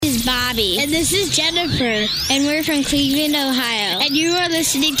Bobby. And this is Jennifer. And we're from Cleveland, Ohio. And you are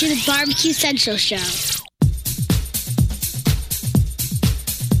listening to the BBQ Central Show.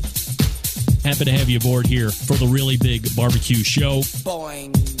 Happy to have you aboard here for the Really Big Barbecue Show.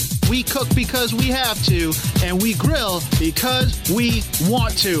 Boing. We cook because we have to, and we grill because we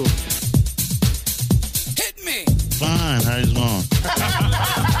want to. Hit me! Fine, how's it going?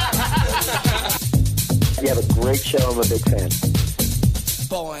 You have a great show. I'm a big fan.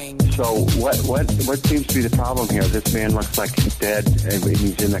 Boing. So what seems to be the problem here? This man looks like he's dead, and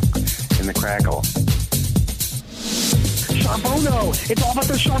he's in the crackle. Charbono! It's all about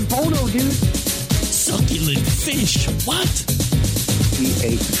the Charbono, dude! Succulent fish. What? He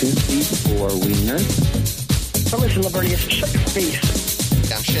ate 54 wieners. Now listen, Libertius, shut your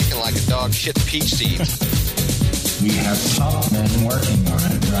face. I'm shaking like a dog shit peach seeds. We have top men working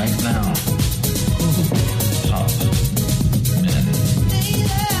on it right now. Top men.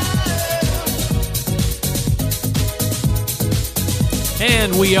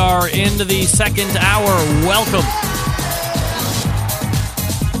 And we are into the second hour. Welcome.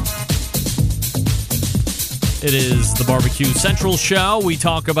 It is the Barbecue Central Show. We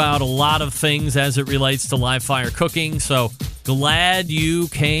talk about a lot of things as it relates to live fire cooking, so glad you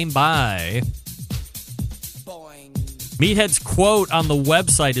came by. Boing. Meathead's quote on the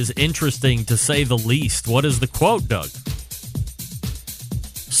website is interesting, to say the least. What is the quote, Doug?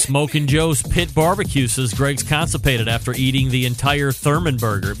 Smokin' Joe's Pit Barbecue says Greg's constipated after eating the entire Thurman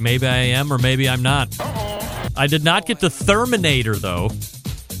burger. Maybe I am or maybe I'm not. I did not get the Thurminator, though.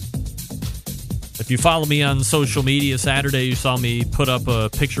 If you follow me on social media Saturday, you saw me put up a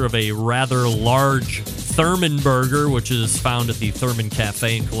picture of a rather large Thurman burger, which is found at the Thurman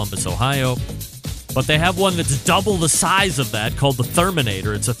Cafe in Columbus, Ohio. But they have one that's double the size of that called the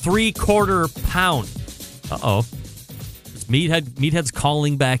Thurminator. It's a 3/4 pound. Uh-oh. Is Meathead's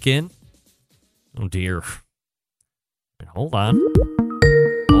calling back in? Oh, dear. Wait, hold on.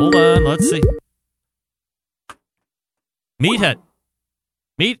 Hold on. Let's see. Meathead.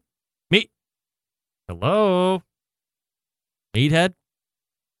 Meat. Hello? Meathead?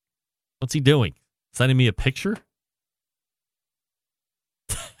 What's he doing? Sending me a picture?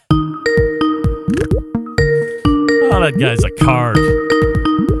 Oh, that guy's a card.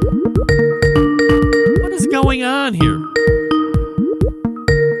 What is going on here?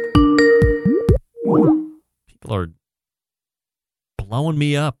 People are blowing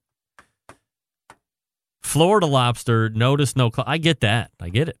me up. Florida lobster, notice no... I get that. I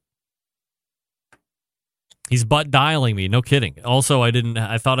get it. He's butt dialing me, no kidding. Also, I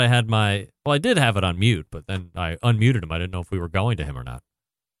thought I had I did have it on mute, but then I unmuted him. I didn't know if we were going to him or not.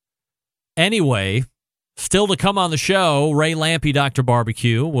 Anyway, still to come on the show, Ray Lampe, Dr.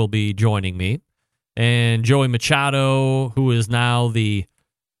 Barbecue, will be joining me. And Joey Machado, who is now the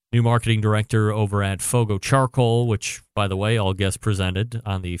new marketing director over at FOGO Charcoal, which, by the way, all guests presented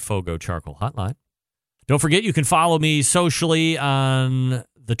on the FOGO Charcoal hotline. Don't forget, you can follow me socially on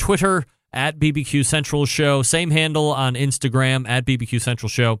the Twitter, at BBQ Central Show. Same handle on Instagram, at BBQ Central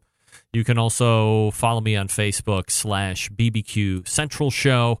Show. You can also follow me on Facebook /BBQ Central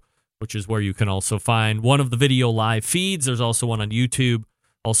Show, which is where you can also find one of the video live feeds. There's also one on YouTube,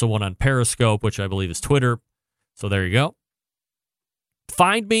 also one on Periscope, which I believe is Twitter. So there you go.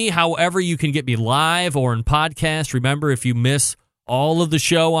 Find me however you can get me live or in podcast. Remember, if you miss all of the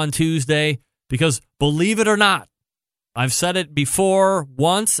show on Tuesday, because believe it or not, I've said it before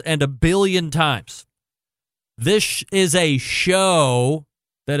once and a billion times. This is a show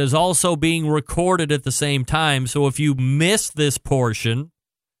that is also being recorded at the same time. So if you miss this portion,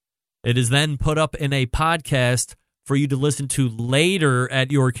 it is then put up in a podcast for you to listen to later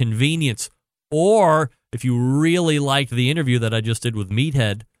at your convenience. Or if you really liked the interview that I just did with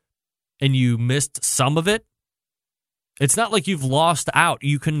Meathead and you missed some of it, it's not like you've lost out.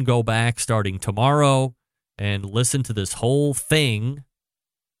 You can go back starting tomorrow and listen to this whole thing,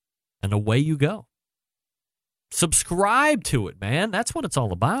 and away you go. Subscribe to it, man. That's what it's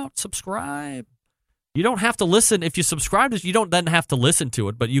all about. Subscribe. You don't have to listen. If you subscribe to it, you don't then have to listen to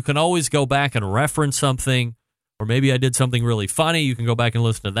it, but you can always go back and reference something, or maybe I did something really funny. You can go back and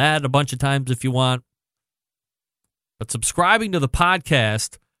listen to that a bunch of times if you want. But subscribing to the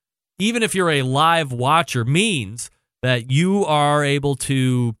podcast, even if you're a live watcher, means that you are able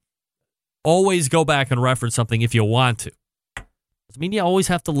to always go back and reference something if you want to. Doesn't mean you always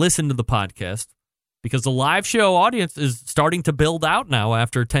have to listen to the podcast, because the live show audience is starting to build out now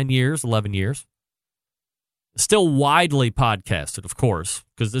after 10 years, 11 years. Still widely podcasted, of course,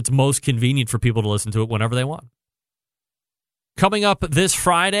 because it's most convenient for people to listen to it whenever they want. Coming up this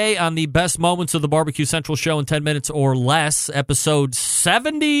Friday on the Best Moments of the Barbecue Central Show in 10 minutes or less, episode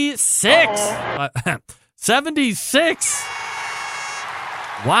 76. 76.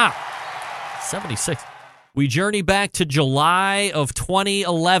 Wow. 76. We journey back to July of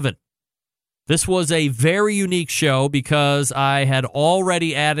 2011. This was a very unique show because I had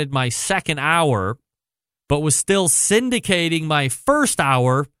already added my second hour, but was still syndicating my first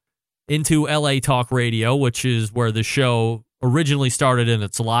hour into LA Talk Radio, which is where the show originally started in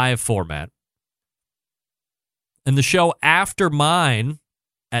its live format. And the show after mine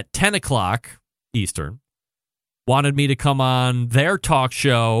at 10 o'clock Eastern wanted me to come on their talk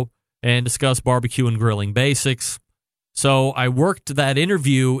show and discuss barbecue and grilling basics. So I worked that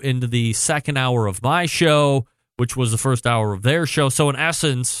interview into the second hour of my show, which was the first hour of their show. So in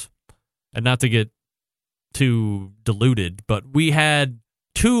essence, and not to get too diluted, but we had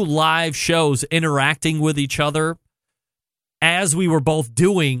two live shows interacting with each other as we were both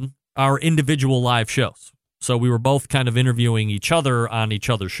doing our individual live shows. So we were both kind of interviewing each other on each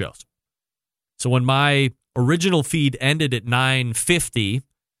other's shows. So when my original feed ended at 9:50,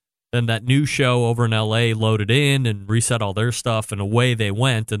 then that new show over in LA loaded in and reset all their stuff, and away they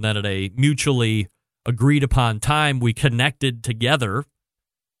went. And then at a mutually agreed upon time, we connected together,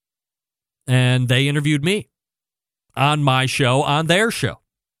 and they interviewed me on my show, on their show.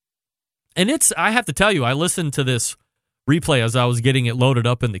 And I have to tell you, I listened to this replay as I was getting it loaded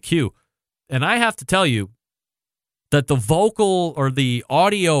up in the queue, and I have to tell you that the vocal or the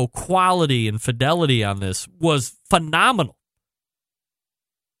audio quality and fidelity on this was phenomenal.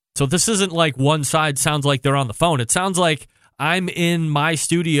 So this isn't like one side sounds like they're on the phone. It sounds like I'm in my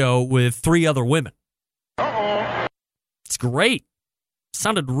studio with three other women. It's great. It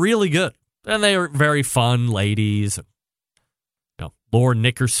sounded really good. And they were very fun ladies. Laura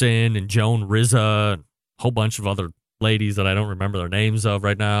Nickerson and Joan Rizza and a whole bunch of other ladies that I don't remember their names of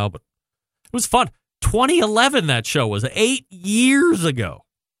right now. But it was fun. 2011, that show was 8 years ago.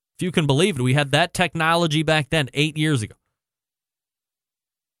 If you can believe it, we had that technology back then 8 years ago.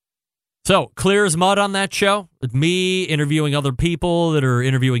 So, clear as mud on that show, with me interviewing other people that are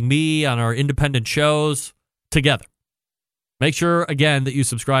interviewing me on our independent shows together. Make sure, again, that you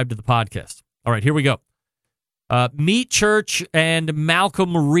subscribe to the podcast. All right, here we go. Meat Church and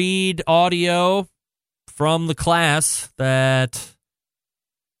Malcolm Reed audio from the class that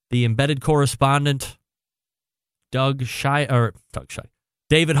the embedded correspondent David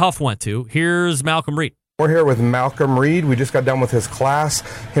Huff went to. Here's Malcolm Reed. We're here with Malcolm Reed. We just got done with his class,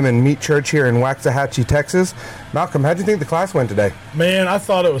 him and Meat Church here in Waxahachie, Texas. Malcolm, how'd you think the class went today? Man, I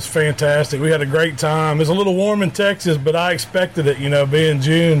thought it was fantastic. We had a great time. It's a little warm in Texas, but I expected it, being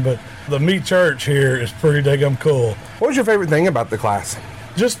June. But the Meat Church here is pretty daggum cool. What was your favorite thing about the class?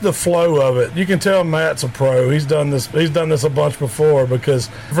 Just the flow of it. You can tell Matt's a pro. He's done this a bunch before, because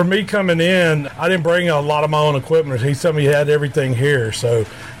for me coming in, I didn't bring a lot of my own equipment. He told me he had everything here. So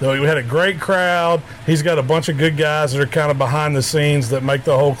we had a great crowd. He's got a bunch of good guys that are kind of behind the scenes that make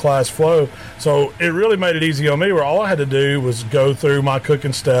the whole class flow. So it really made it easy on me, where all I had to do was go through my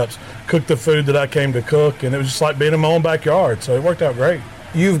cooking steps, cook the food that I came to cook, and it was just like being in my own backyard. So it worked out great.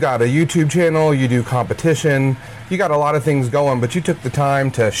 You've got a YouTube channel, you do competition, you got a lot of things going, but you took the time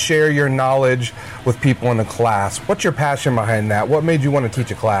to share your knowledge with people in the class. What's your passion behind that? What made you want to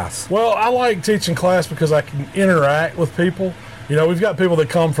teach a class? Well, I like teaching class because I can interact with people. We've got people that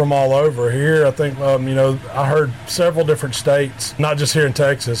come from all over here. I think, I heard several different states, not just here in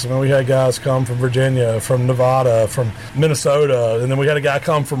Texas. We had guys come from Virginia, from Nevada, from Minnesota, and then we had a guy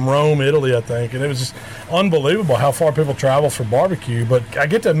come from Rome, Italy, I think. And it was just unbelievable how far people travel for barbecue. But I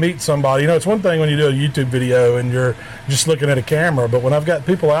get to meet somebody. It's one thing when you do a YouTube video and you're just looking at a camera, but when I've got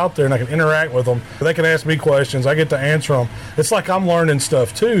people out there and I can interact with them, they can ask me questions, I get to answer them. It's like I'm learning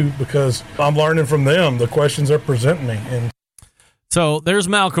stuff too, because I'm learning from them, the questions they're presenting me. And so there's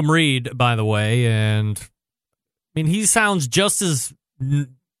Malcolm Reed, by the way, and he sounds just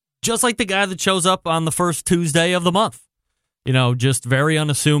like the guy that shows up on the first Tuesday of the month. Just very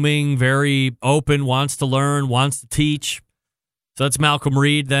unassuming, very open, wants to learn, wants to teach. So that's Malcolm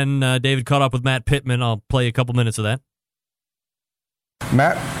Reed. Then David caught up with Matt Pittman. I'll play a couple minutes of that.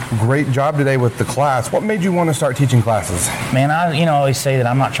 Matt, great job today with the class. What made you want to start teaching classes? Man, I always say that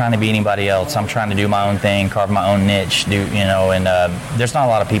I'm not trying to be anybody else. I'm trying to do my own thing, carve my own niche, and there's not a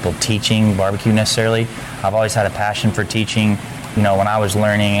lot of people teaching barbecue necessarily. I've always had a passion for teaching. When I was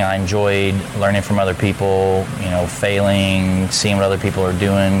learning, I enjoyed learning from other people, failing, seeing what other people are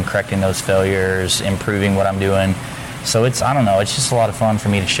doing, correcting those failures, improving what I'm doing. So it's, I don't know, it's just a lot of fun for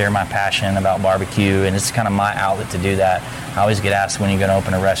me to share my passion about barbecue, and it's kind of my outlet to do that. I always get asked, when are you going to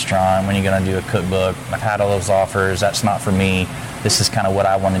open a restaurant? When are you going to do a cookbook? I've had all those offers. That's not for me. This is kind of what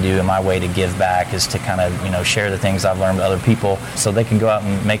I want to do, and my way to give back is to kind of, share the things I've learned with other people so they can go out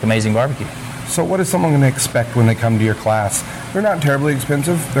and make amazing barbecue. So what is someone going to expect when they come to your class? They're not terribly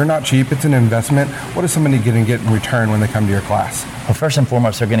expensive. They're not cheap. It's an investment. What is somebody going to get in return when they come to your class? Well, first and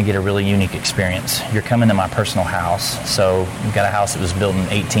foremost, they're going to get a really unique experience. You're coming to my personal house. So we've got a house that was built in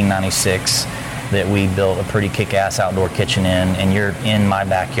 1896 that we built a pretty kick-ass outdoor kitchen in, and you're in my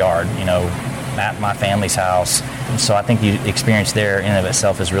backyard, at my family's house. So I think the experience there in and of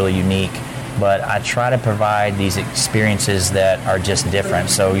itself is really unique. But I try to provide these experiences that are just different.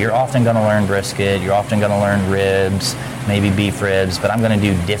 So you're often going to learn brisket, you're often going to learn ribs, maybe beef ribs, but I'm going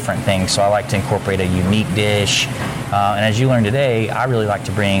to do different things. So I like to incorporate a unique dish. And as you learned today, I really like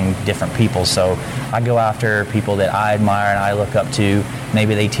to bring different people. So I go after people that I admire and I look up to.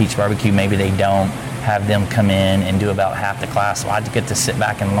 Maybe they teach barbecue, maybe they don't. Have them come in and do about half the class. So I get to sit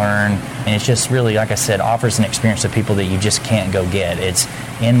back and learn. And it's just really, like I said, offers an experience to people that you just can't go get. It's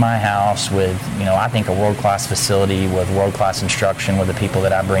in my house with, I think a world-class facility with world-class instruction with the people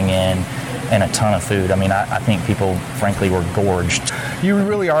that I bring in, and a ton of food. I think people, frankly, were gorged. You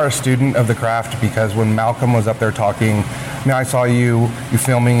really are a student of the craft, because when Malcolm was up there talking, I saw you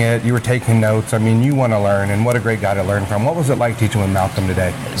filming it, you were taking notes. You want to learn, and what a great guy to learn from. What was it like teaching with Malcolm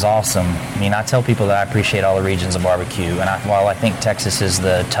today? It was awesome. I tell people that I appreciate all the regions of barbecue, and while I think Texas is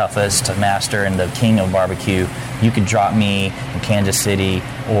the toughest master and the king of barbecue, you could drop me in Kansas City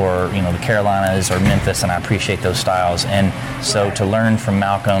or the Carolinas or Memphis, and I appreciate those styles. And so to learn from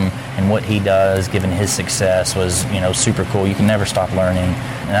Malcolm and what he does, given his success, was super cool. You can never stop learning,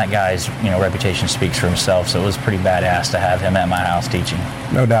 and that guy's reputation speaks for himself. So it was pretty badass to have him at my house teaching.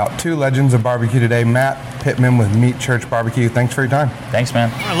 No doubt. Two legends of barbecue today. Matt Pittman with Meat Church Barbecue. Thanks for your time. Thanks,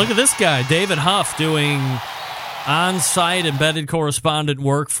 man. All right, look at this guy, David Huff, doing on-site embedded correspondent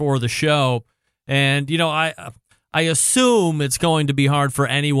work for the show. And I assume it's going to be hard for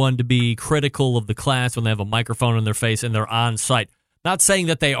anyone to be critical of the class when they have a microphone in their face and they're on site. Not saying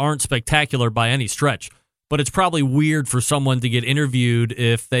that they aren't spectacular by any stretch, but it's probably weird for someone to get interviewed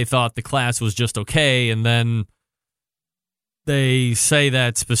if they thought the class was just okay, and then they say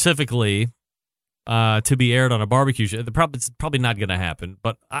that specifically to be aired on a barbecue show. It's probably not going to happen.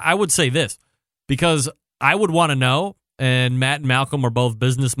 But I would say this, because I would want to know, and Matt and Malcolm are both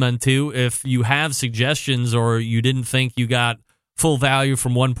businessmen too, if you have suggestions or you didn't think you got full value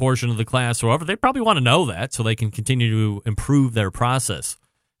from one portion of the class or whatever, they probably want to know that so they can continue to improve their process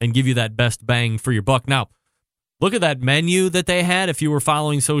and give you that best bang for your buck. Now, look at that menu that they had. If you were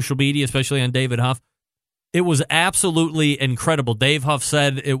following social media, especially on David Huff, it was absolutely incredible. Dave Huff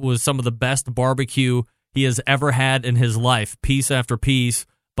said it was some of the best barbecue he has ever had in his life. Piece after piece,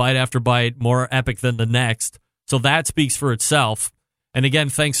 bite after bite, more epic than the next. So that speaks for itself. And again,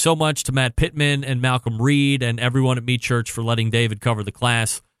 thanks so much to Matt Pittman and Malcolm Reed and everyone at Meat Church for letting David cover the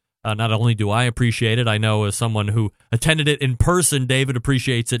class. Not only do I appreciate it, I know as someone who attended it in person, David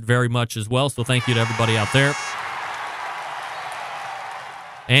appreciates it very much as well. So thank you to everybody out there.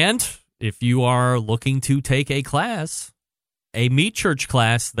 And if you are looking to take a class, a Meat Church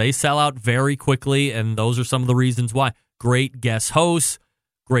class, they sell out very quickly, and those are some of the reasons why. Great guest hosts,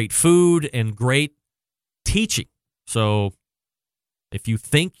 great food, and great teaching. So if you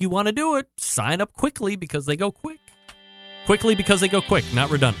think you want to do it, sign up quickly because they go quick. Quickly because they go quick, not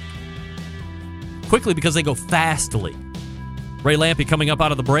redundant. Quickly because they go fastly. Ray Lampe coming up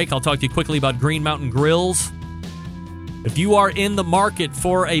out of the break. I'll talk to you quickly about Green Mountain Grills. If you are in the market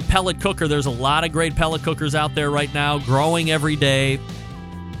for a pellet cooker, there's a lot of great pellet cookers out there right now, growing every day.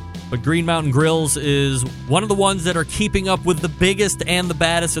 But Green Mountain Grills is one of the ones that are keeping up with the biggest and the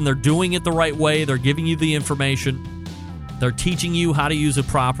baddest, and they're doing it the right way. They're giving you the information. They're teaching you how to use it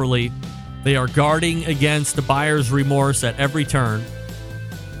properly. They are guarding against the buyer's remorse at every turn.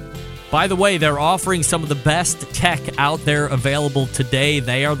 By the way, they're offering some of the best tech out there available today.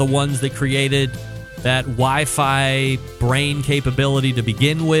 They are the ones that created that Wi-Fi brain capability to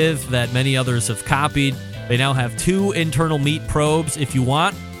begin with that many others have copied. They now have 2 internal meat probes if you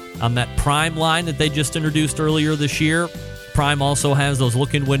want on that Prime line that they just introduced earlier this year. Prime also has those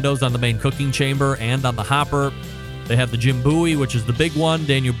look-in windows on the main cooking chamber and on the hopper. They have the Jim Bowie, which is the big one,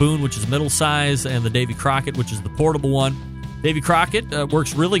 Daniel Boone, which is middle size, and the Davy Crockett, which is the portable one. Davy Crockett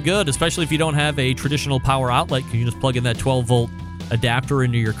works really good, especially if you don't have a traditional power outlet. You can just plug in that 12-volt adapter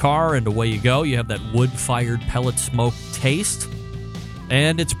into your car, and away you go. You have that wood-fired pellet smoke taste,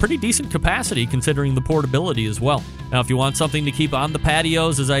 and it's pretty decent capacity considering the portability as well. Now, if you want something to keep on the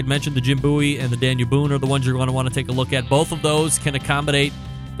patios, as I'd mentioned, the Jim Bowie and the Daniel Boone are the ones you're going to want to take a look at. Both of those can accommodate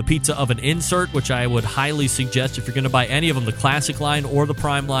the pizza oven insert, which I would highly suggest if you're going to buy any of them, the classic line or the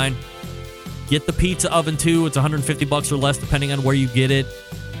prime line. Get the pizza oven too. It's $150 or less depending on where you get it.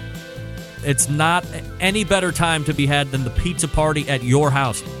 It's not any better time to be had than the pizza party at your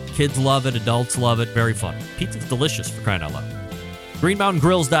house. Kids love it. Adults love it. Very fun. Pizza's delicious, for crying out loud.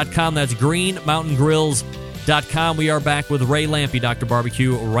 GreenMountainGrills.com. That's GreenMountainGrills.com. We are back with Ray Lampe, Dr.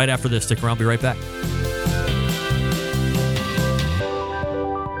 Barbecue, right after this. Stick around. Be right back.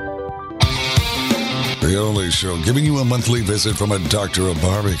 The only show giving you a monthly visit from a doctor of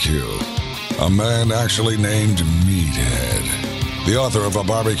barbecue. A man actually named Meathead. The author of a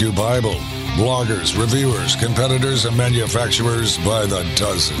barbecue Bible. Bloggers, reviewers, competitors, and manufacturers by the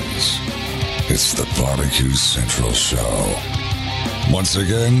dozens. It's the Barbecue Central Show. Once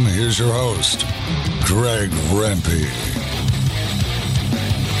again, here's your host, Greg Rempe.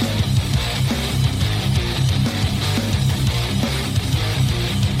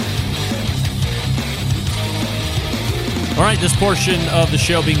 All right, this portion of the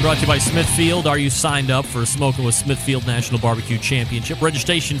show being brought to you by Smithfield. Are you signed up for Smoking with Smithfield National Barbecue Championship?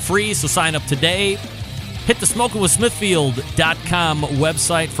 Registration free, so sign up today. Hit the SmokingWithSmithfield.com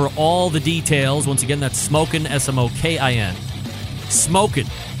website for all the details. Once again, that's Smokin', S-M-O-K-I-N.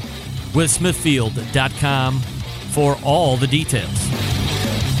 SmokingWithSmithfield.com for all the details.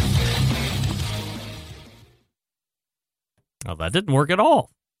 Oh, that didn't work at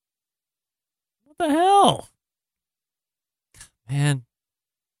all. What the hell? Man,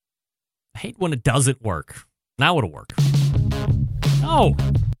 I hate when it doesn't work. Now it'll work. No,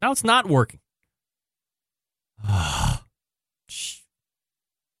 now it's not working.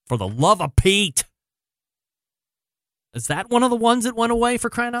 For the love of Pete. Is that one of the ones that went away, for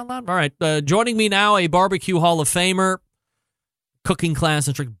crying out loud? All right, joining me now, a Barbecue Hall of Famer, cooking class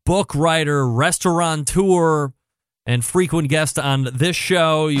instructor, book writer, restaurateur, and frequent guest on this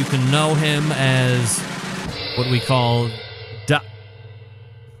show. You can know him as what we call...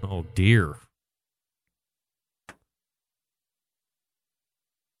 Oh, dear.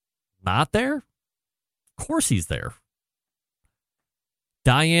 Not there? Of course he's there.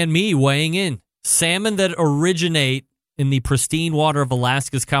 Diane Mee weighing in. Salmon that originate in the pristine water of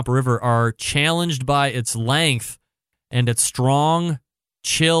Alaska's Copper River are challenged by its length and its strong,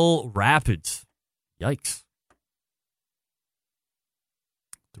 chill rapids. Yikes.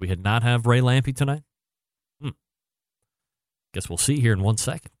 Do we not have Ray Lampe tonight? Guess we'll see here in 1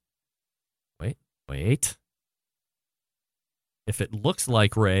 second. Wait. If it looks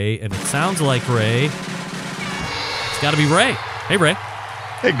like Ray and it sounds like Ray, it's got to be Ray. Hey, Ray.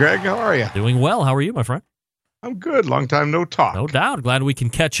 Hey, Greg. How are you? Doing well. How are you, my friend? I'm good. Long time no talk. No doubt. Glad we can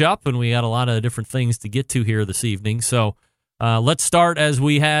catch up, and we got a lot of different things to get to here this evening. So let's start as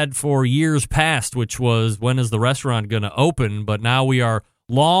we had for years past, which was when is the restaurant going to open? But now we are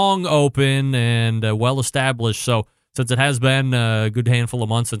long open and well established. So since it has been a good handful of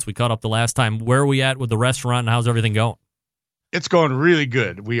months since we caught up the last time, where are we at with the restaurant and how's everything going? It's going really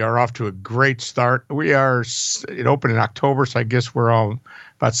good. We are off to a great start. It opened in October, so I guess we're all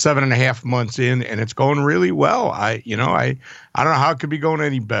about 7.5 months in, and it's going really well. I don't know how it could be going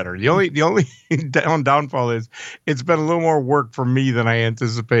any better. The only downfall is it's been a little more work for me than I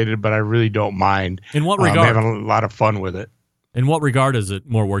anticipated, but I really don't mind. In what regard? I'm having a lot of fun with it. In what regard is it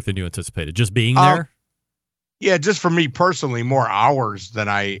more work than you anticipated? Just being there? Yeah, just for me personally, more hours than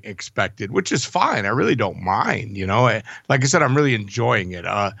I expected, which is fine. I really don't mind. Like I said, I'm really enjoying it.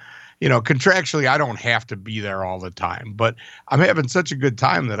 Contractually, I don't have to be there all the time, but I'm having such a good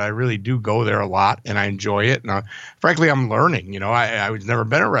time that I really do go there a lot and I enjoy it. And frankly, I'm learning. I was never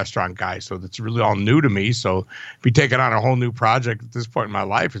been a restaurant guy, so that's really all new to me. So be taking on a whole new project at this point in my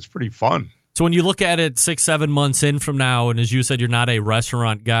life, it's pretty fun. So when you look at it 6-7 months in from now, and as you said, you're not a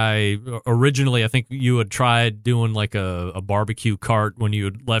restaurant guy. Originally, I think you had tried doing like a barbecue cart when you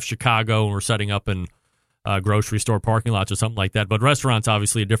had left Chicago and were setting up in grocery store parking lots or something like that. But restaurants,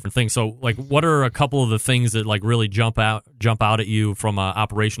 obviously, a different thing. So, like, what are a couple of the things that like really jump out at you from an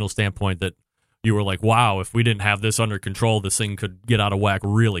operational standpoint that you were like, wow, if we didn't have this under control, this thing could get out of whack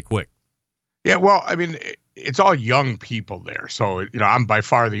really quick? Yeah, well, I mean, it's all young people there. So, I'm by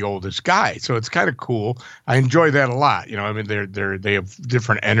far the oldest guy. So it's kind of cool. I enjoy that a lot. I mean, they have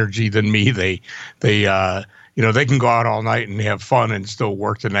different energy than me. They can go out all night and have fun and still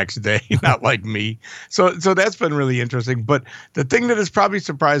work the next day, not like me. So that's been really interesting. But the thing that has probably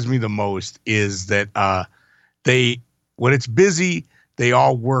surprised me the most is that when it's busy, they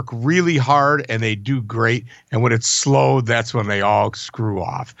all work really hard and they do great. And when it's slow, that's when they all screw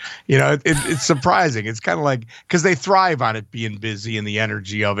off. It's surprising. It's kind of like, because they thrive on it being busy and the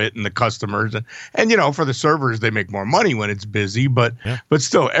energy of it and the customers. And for the servers, they make more money when it's busy, but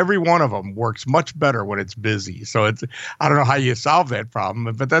still, every one of them works much better when it's busy. So I don't know how you solve that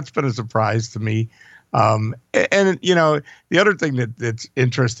problem, but that's been a surprise to me. And the other thing that's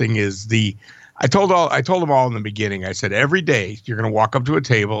interesting is I told them all in the beginning, I said, every day you're going to walk up to a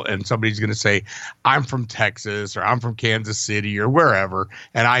table and somebody's going to say, I'm from Texas or I'm from Kansas City or wherever,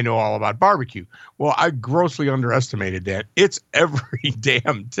 and I know all about barbecue. Well, I grossly underestimated that. It's every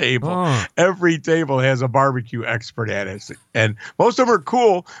damn table. Oh. Every table has a barbecue expert at it. And most of them are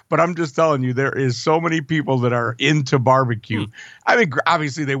cool, but I'm just telling you, there is so many people that are into barbecue. I mean,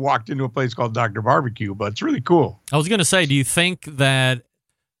 obviously they walked into a place called Dr. Barbecue, but it's really cool. I was going to say, do you think that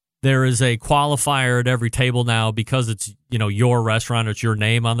there is a qualifier at every table now because it's, your restaurant, it's your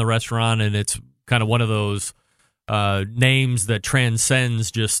name on the restaurant, and it's kind of one of those names that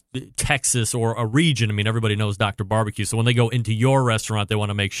transcends just Texas or a region? I mean, everybody knows Dr. Barbecue. So when they go into your restaurant, they want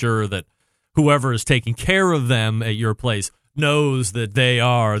to make sure that whoever is taking care of them at your place knows that they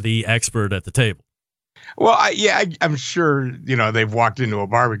are the expert at the table. Well, I'm sure, they've walked into a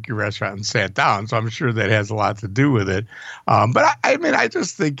barbecue restaurant and sat down, so I'm sure that has a lot to do with it. But I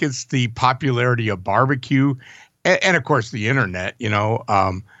just think it's the popularity of barbecue and of course, the internet,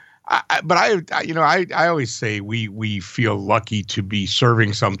 I always say we feel lucky to be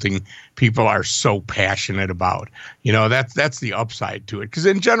serving something people are so passionate about. That's the upside to it. Because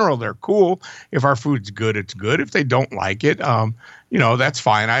in general, they're cool. If our food's good, it's good. If they don't like it, that's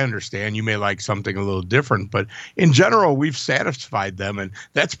fine. I understand. You may like something a little different, but in general, we've satisfied them, and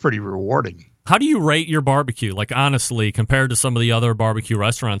that's pretty rewarding. How do you rate your barbecue? Like, honestly, compared to some of the other barbecue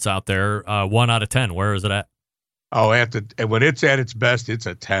restaurants out there, 1 out of 10, where is it at? Oh, when it's at its best, it's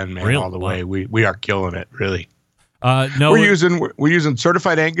a 10, man, really? All the way. We are killing it, really. No, we're using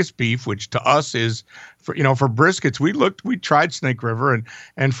certified Angus beef, which to us is for briskets. We tried Snake River,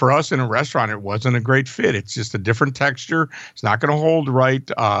 and for us in a restaurant, it wasn't a great fit. It's just a different texture. It's not going to hold right.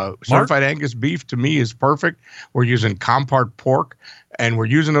 Certified Angus beef to me is perfect. We're using Compart pork. And we're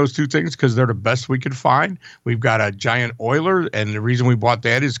using those two things because they're the best we could find. We've got a giant oiler, and the reason we bought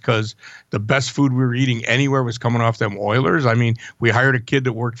that is because the best food we were eating anywhere was coming off them oilers. I mean, we hired a kid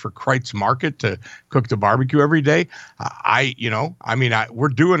that worked for Kreitz Market to cook the barbecue every day. We're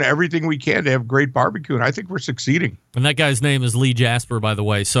doing everything we can to have great barbecue, and I think we're succeeding. And that guy's name is Lee Jasper, by the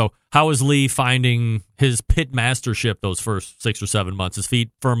way. So how is Lee finding his pit mastership those first 6 or 7 months? His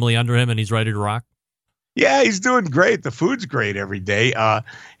feet firmly under him, and he's ready to rock? Yeah, he's doing great. The food's great every day.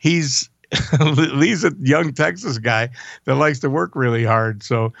 Lee's a young Texas guy that likes to work really hard.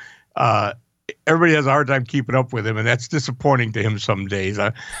 So everybody has a hard time keeping up with him, and that's disappointing to him some days.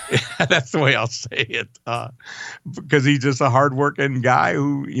 That's the way I'll say it, because he's just a hardworking guy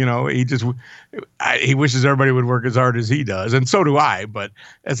who, he wishes everybody would work as hard as he does, and so do I. But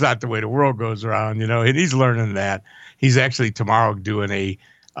that's not the way the world goes around, and he's learning that. He's actually tomorrow doing a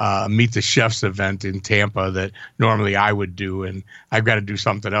Meet the Chefs event in Tampa that normally I would do, and I've got to do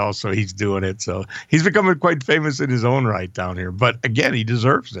something else, so he's doing it. So he's becoming quite famous in his own right down here. But again, he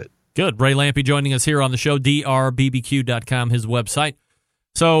deserves it. Good. Ray Lampe joining us here on the show, drbbq.com, his website.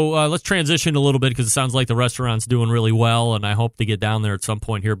 So let's transition a little bit because it sounds like the restaurant's doing really well, and I hope to get down there at some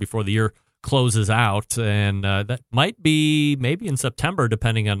point here before the year closes out. And that might be maybe in September,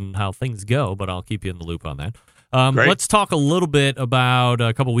 depending on how things go, but I'll keep you in the loop on that. Let's talk a little bit about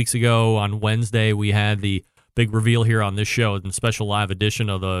a couple weeks ago on Wednesday. We had the big reveal here on this show, a special live edition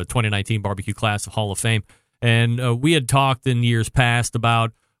of the 2019 Barbecue Class of Hall of Fame. And we had talked in years past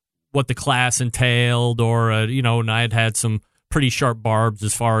about what the class entailed, or, and I had some pretty sharp barbs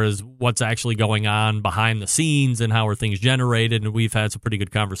as far as what's actually going on behind the scenes and how are things generated. And we've had some pretty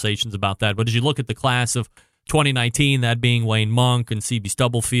good conversations about that. But as you look at the class of 2019, that being Wayne Monk and C.B.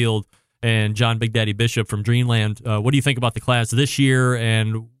 Stubblefield and John Big Daddy Bishop from Dreamland, what do you think about the class this year,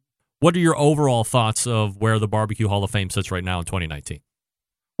 and what are your overall thoughts of where the Barbecue Hall of Fame sits right now in 2019?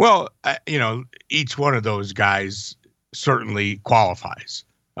 Well, each one of those guys certainly qualifies.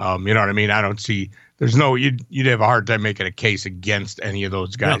 You know what I mean? I don't see you'd have a hard time making a case against any of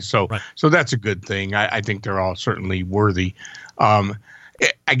those guys. Yeah, so that's a good thing. I think they're all certainly worthy. I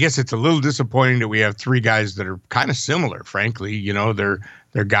guess it's a little disappointing that we have three guys that are kind of similar, frankly.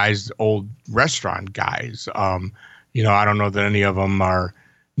 They're guys, old restaurant guys. I don't know that any of them are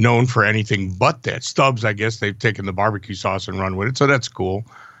known for anything but that. Stubbs, I guess they've taken the barbecue sauce and run with it, so that's cool.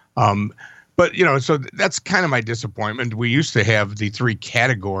 But so that's kind of my disappointment. We used to have the three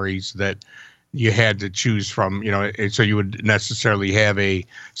categories that you had to choose from, so you would necessarily have a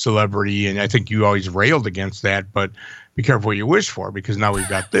celebrity. And I think you always railed against that, but be careful what you wish for, because now we've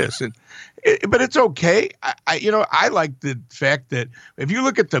got this. But it's okay. I like the fact that if you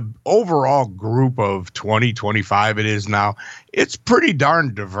look at the overall group of 20, 25 it is now, it's pretty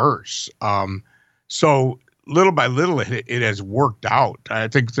darn diverse. So little by little, it has worked out. I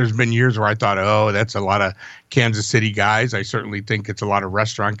think there's been years where I thought, oh, that's a lot of Kansas City guys. I certainly think it's a lot of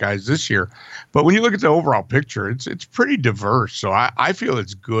restaurant guys this year. But when you look at the overall picture, it's pretty diverse. So I feel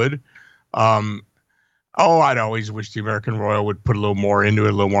it's good. I'd always wish the American Royal would put a little more into it,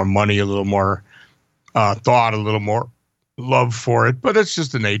 a little more money, a little more thought, a little more love for it. But it's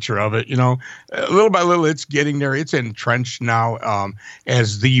just the nature of it. Little by little, it's getting there. It's entrenched now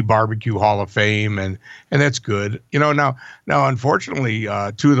as the Barbecue Hall of Fame, and that's good. Now, unfortunately,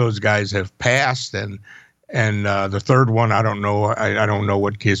 two of those guys have passed, and the third one, I don't know. I don't know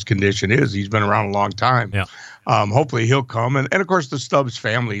what his condition is. He's been around a long time. Yeah. Hopefully he'll come. And of course, the Stubbs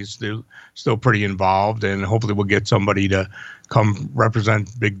family is still pretty involved, and hopefully we'll get somebody to come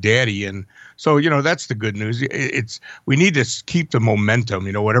represent Big Daddy. And so, that's the good news. We need to keep the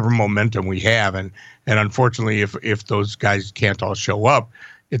momentum, whatever momentum we have. And unfortunately, if those guys can't all show up,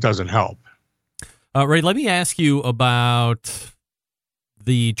 it doesn't help. Ray, let me ask you about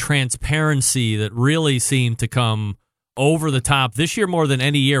the transparency that really seemed to come over the top this year more than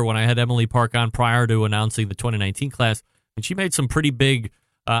any year when I had Emily Park on prior to announcing the 2019 class. And she made some pretty big,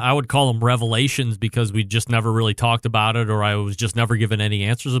 I would call them revelations, because we just never really talked about it, or I was just never given any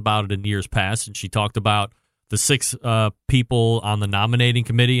answers about it in years past. And she talked about the 6 people on the nominating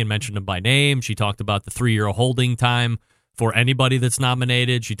committee and mentioned them by name. She talked about the 3-year holding time for anybody that's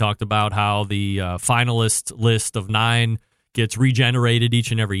nominated. She talked about how the finalist list of 9 gets regenerated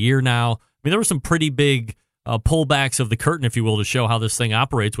each and every year now. I mean, there were some pretty big pullbacks of the curtain, if you will, to show how this thing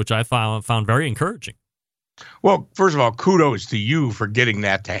operates, which I found very encouraging. Well, first of all, kudos to you for getting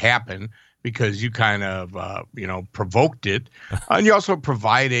that to happen, because you kind of, provoked it. And you also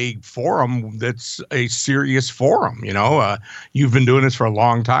provide a forum that's a serious forum. You've been doing this for a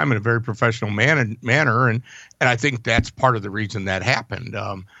long time in a very professional manner. And I think that's part of the reason that happened.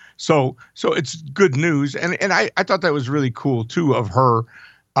 So it's good news. And I thought that was really cool, too, of her.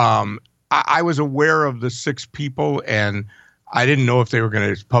 I was aware of the 6 people, and I didn't know if they were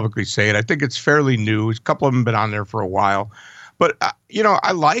going to publicly say it. I think it's fairly new. A couple of them have been on there for a while. But,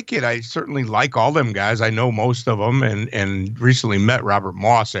 I like it. I certainly like all them guys. I know most of them, and recently met Robert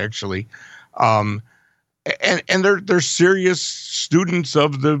Moss, actually. And they're serious students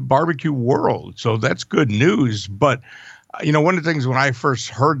of the barbecue world. So that's good news. But, one of the things when I first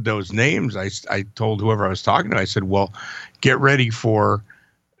heard those names, I told whoever I was talking to, I said, well, get ready for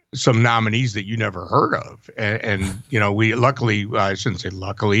some nominees that you never heard of. And we luckily, I shouldn't say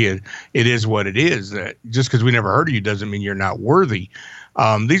luckily, it is what it is. Just because we never heard of you doesn't mean you're not worthy.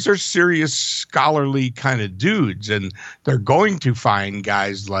 These are serious scholarly kind of dudes, and they're going to find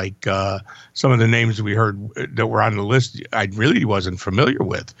guys like some of the names we heard that were on the list I really wasn't familiar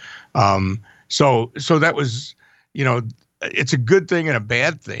with. So that was, it's a good thing and a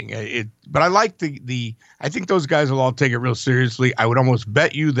bad thing. But I like I think those guys will all take it real seriously. I would almost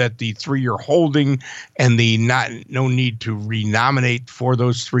bet you that the 3-year holding and the no need to renominate for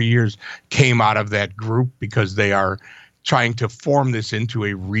those 3 years came out of that group, because they are trying to form this into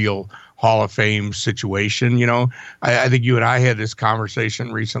a real Hall of Fame situation. I think you and I had this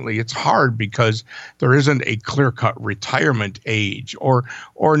conversation recently. It's hard because there isn't a clear-cut retirement age, or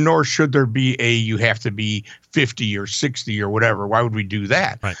nor should there be you have to be 50 or 60 or whatever. Why would we do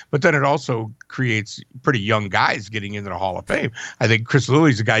that? Right. But then it also creates pretty young guys getting into the Hall of Fame. I think Chris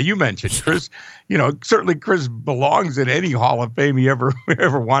Lilly's the guy you mentioned. Chris, certainly Chris belongs in any Hall of Fame he ever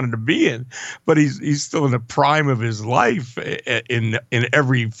wanted to be in, but he's still in the prime of his life in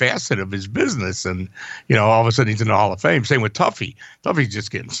every facet of his business. And, all of a sudden he's in the Hall of Fame. Same with Tuffy. Tuffy's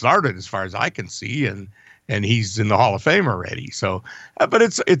just getting started as far as I can see. And he's in the Hall of Fame already. So, but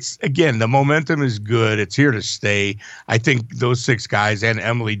it's again, the momentum is good. It's here to stay. I think those 6 guys and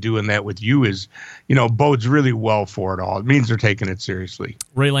Emily doing that with you is, bodes really well for it all. It means they're taking it seriously.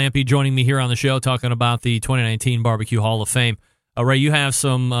 Ray Lampe joining me here on the show, talking about the 2019 Barbecue Hall of Fame. Ray, you have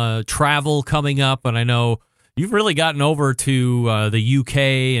some travel coming up, and I know you've really gotten over to the UK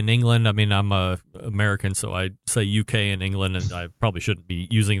and England. I mean, I'm American, so I say UK and England, and I probably shouldn't be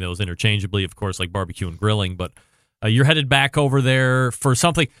using those interchangeably, of course, like barbecue and grilling. But you're headed back over there for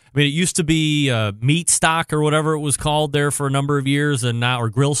something. I mean, it used to be meat stock or whatever it was called there for a number of years, and now, or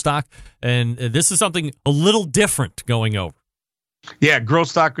grill stock. And this is something a little different going over. Yeah, grill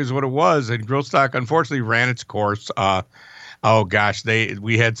stock is what it was, and grill stock unfortunately ran its course. Oh gosh,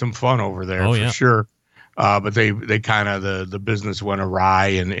 we had some fun over there for sure. But they kind of the business went awry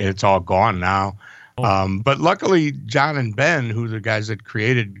and it's all gone now. But luckily, John and Ben, who are the guys that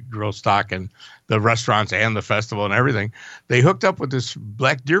created Grill Stock and the restaurants and the festival and everything, they hooked up with this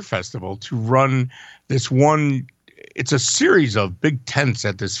Black Deer Festival to run this one. It's a series of big tents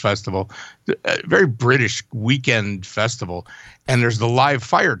at this festival, a very British weekend festival. And there's the live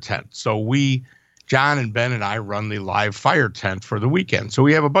fire tent. So John and Ben and I run the live fire tent for the weekend. So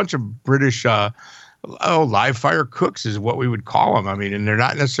we have a bunch of British live fire cooks is what we would call them. I mean, and they're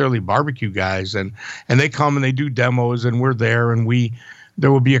not necessarily barbecue guys, and they come and they do demos, and we're there, and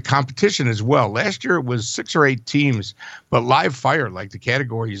there will be a competition as well. Last year it was 6 or 8 teams, but live fire, like the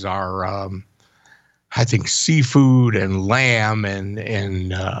categories are, I think seafood and lamb and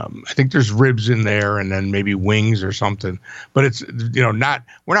I think there's ribs in there and then maybe wings or something. But it's, we're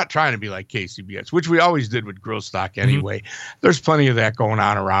not trying to be like KCBS, which we always did with Grill Stock anyway. Mm-hmm. There's plenty of that going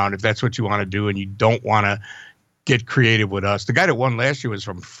on around if that's what you want to do and you don't want to get creative with us. The guy that won last year was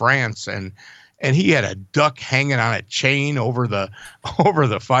from France and he had a duck hanging on a chain over the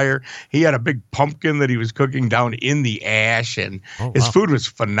fire. He had a big pumpkin that he was cooking down in the ash, and his food was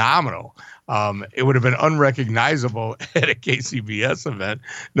phenomenal. It would have been unrecognizable at a KCBS event.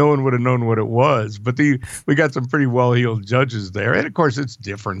 No one would have known what it was. But we got some pretty well-heeled judges there. And, of course, it's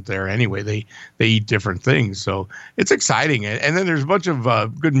different there anyway. They eat different things. So it's exciting. And then there's a bunch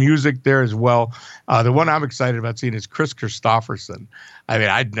of good music there as well. The one I'm excited about seeing is Chris Christopherson. I mean,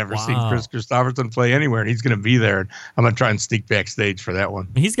 I'd never seen Chris Christopherson play anywhere, and he's going to be there. And I'm going to try and sneak backstage for that one.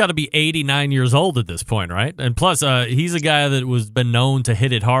 He's got to be 89 years old at this point, right? And plus, he's a guy that been known to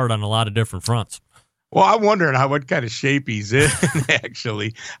hit it hard on a lot of different fronts. Well, I'm wondering what kind of shape he's in,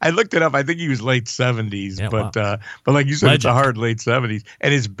 actually. I looked it up. I think he was late 70s, but like you said, It's a hard late 70s.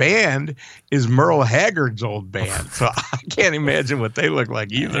 And his band is Merle Haggard's old band, so I can't imagine what they look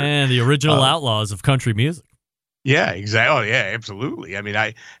like either. And the original outlaws of country music. Yeah, exactly. Oh, yeah, absolutely. I mean,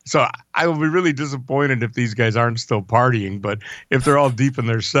 I will be really disappointed if these guys aren't still partying, but if they're all deep in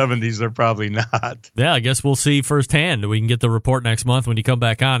their 70s, they're probably not. Yeah, I guess we'll see firsthand. We can get the report next month when you come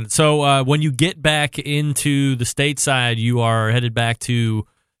back on. So when you get back into the stateside, you are headed back to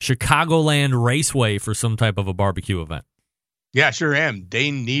Chicagoland Raceway for some type of a barbecue event. Yeah, sure am.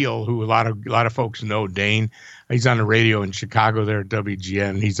 Dane Neal, who a lot of folks know Dane, he's on the radio in Chicago there at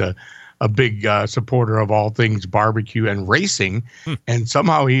WGN. He's a big supporter of all things barbecue and racing. And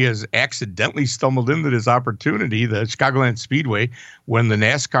somehow he has accidentally stumbled into this opportunity, the Chicagoland Speedway, when the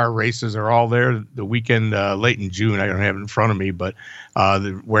NASCAR races are all there the weekend late in June. I don't have it in front of me, but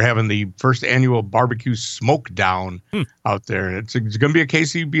we're having the first annual barbecue smoke down out there. And it's going to be a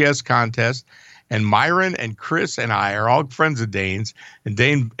KCBS contest. And Myron and Chris and I are all friends of Dane's. And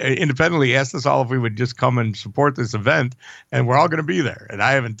Dane independently asked us all if we would just come and support this event. And we're all going to be there. And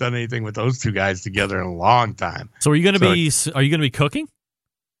I haven't done anything with those two guys together in a long time. So are you going to be cooking?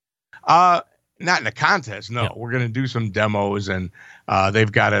 Not in a contest. No, We're going to do some demos. And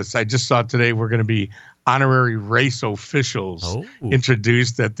they've got us. I just saw today we're going to be honorary race officials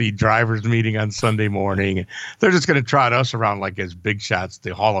introduced at the drivers meeting on Sunday morning. They're just going to trot us around like as big shots,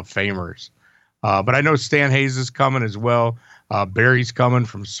 the Hall of Famers. But I know Stan Hayes is coming as well. Barry's coming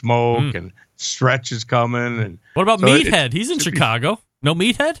from Smoke, and Stretch is coming. And what about Meathead? He's in Chicago. No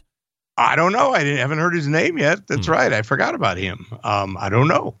Meathead? I don't know. I haven't heard his name yet. That's right. I forgot about him. I don't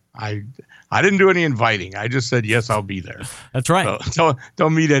know. I didn't do any inviting. I just said, yes, I'll be there. That's right. So tell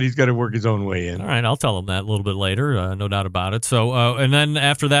Meathead he's got to work his own way in. All right. I'll tell him that a little bit later. No doubt about it. So, and then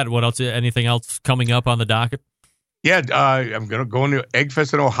after that, what else? Anything else coming up on the docket? Yeah, I'm going to go into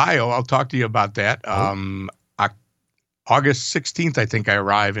Eggfest in Ohio. I'll talk to you about that. August 16th, I think I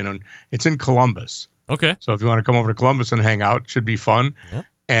arrive it's in Columbus. Okay. So if you want to come over to Columbus and hang out, it should be fun. Yeah.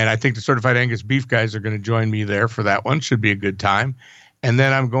 And I think the Certified Angus Beef guys are going to join me there for that one. Should be a good time. And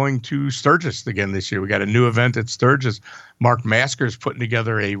then I'm going to Sturgis again this year. We got a new event at Sturgis. Mark Masker is putting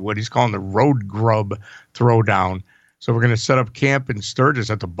together what he's calling the Road Grub Throwdown. So we're going to set up camp in Sturgis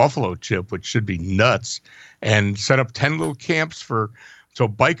at the Buffalo Chip, which should be nuts, and set up 10 little camps so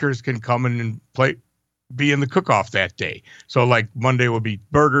bikers can come in and be in the cook-off that day. So like Monday will be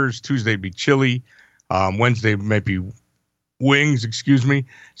burgers, Tuesday will be chili, Wednesday might be wings,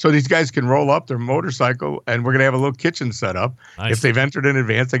 So these guys can roll up their motorcycle, and we're going to have a little kitchen set up. Nice. If they've entered in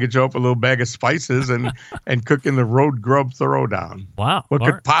advance, they can show up a little bag of spices and cook in the Road Grub Throwdown. Wow. What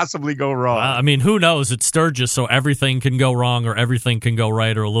could possibly go wrong? I mean, who knows? It's Sturgis, so everything can go wrong or everything can go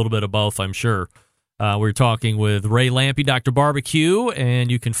right or a little bit of both, I'm sure. We're talking with Ray Lampe, Dr. Barbecue,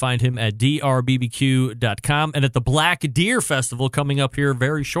 and you can find him at drbbq.com and at the Black Deer Festival coming up here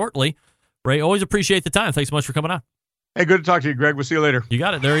very shortly. Ray, always appreciate the time. Thanks so much for coming on. Hey, good to talk to you, Greg. We'll see you later. You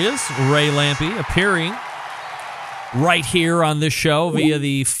got it. There he is, Ray Lampe, appearing right here on this show via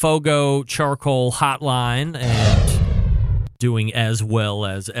the FOGO Charcoal Hotline and doing as well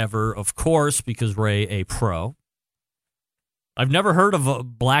as ever, of course, because Ray a pro. I've never heard of a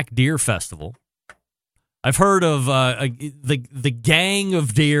Black Deer Festival. I've heard of the gang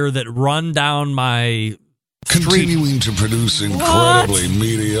of deer that run down my street. Continuing to produce incredibly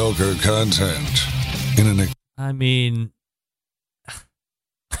mediocre content in an. I mean,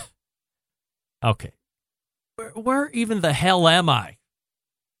 okay. Where even the hell am I?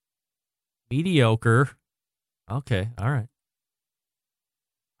 Mediocre. Okay, all right.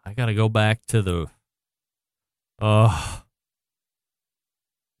 I got to go back to the. I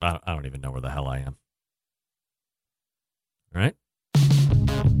don't even know where the hell I am. All right.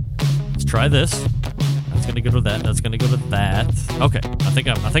 Let's try this. That's going to go to that. That's going to go to that. Okay, I think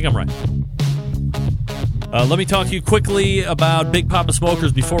I'm right. Let me talk to you quickly about Big Papa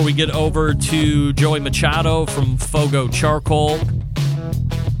Smokers before we get over to Joey Machado from FOGO Charcoal.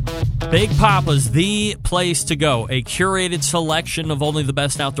 Big Papa's the place to go. A curated selection of only the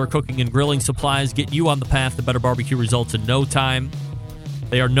best outdoor cooking and grilling supplies get you on the path to better barbecue results in no time.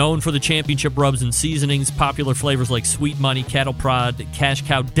 They are known for the championship rubs and seasonings, popular flavors like Sweet Money, Cattle Prod, Cash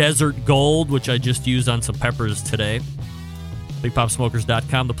Cow, Desert Gold, which I just used on some peppers today.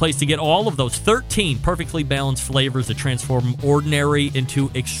 BigPopSmokers.com, the place to get all of those 13 perfectly balanced flavors that transform ordinary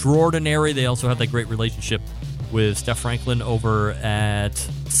into extraordinary. They also have that great relationship with Steph Franklin over at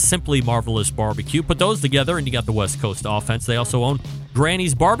Simply Marvelous Barbecue. Put those together and you got the West Coast offense. They also own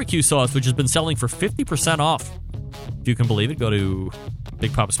Granny's Barbecue Sauce, which has been selling for 50% off. If you can believe it, go to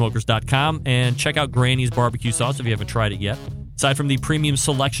BigPopSmokers.com and check out Granny's Barbecue Sauce if you haven't tried it yet. Aside from the premium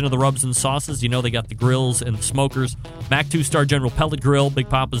selection of the rubs and sauces, you know they got the grills and the smokers. Mac 2-Star General Pellet Grill. Big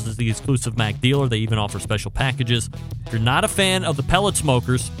Papa's is the exclusive Mac dealer. They even offer special packages. If you're not a fan of the pellet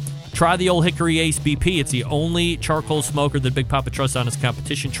smokers, try the old Hickory Ace BP. It's the only charcoal smoker that Big Papa trusts on his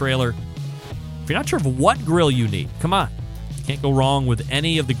competition trailer. If you're not sure of what grill you need, come on. You can't go wrong with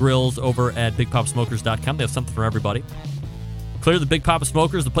any of the grills over at BigPopSmokers.com. They have something for everybody. Clear the Big Papa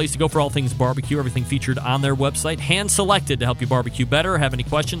Smokers, the place to go for all things barbecue. Everything featured on their website. Hand-selected to help you barbecue better. Have any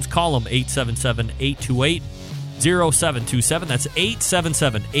questions? Call them 877-828-0727. That's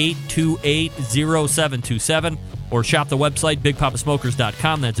 877-828-0727. Or shop the website,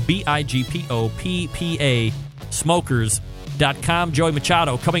 BigPapaSmokers.com. That's BIGPOPPA Smokers.com. Joey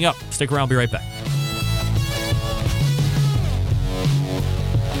Machado coming up. Stick around. Be right back.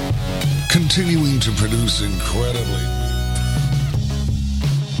 Continuing to produce incredibly.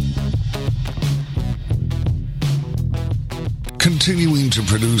 Continuing to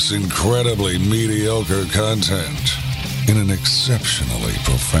produce incredibly mediocre content in an exceptionally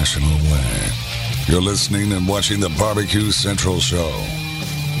professional way. You're listening and watching the Barbecue Central Show.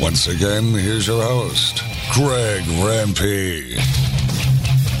 Once again, here's your host, Greg Rempe.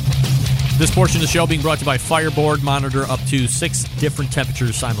 This portion of the show being brought to you by Fireboard. Monitor up to 6 different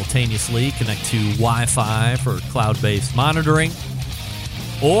temperatures simultaneously. Connect to Wi-Fi for cloud-based monitoring.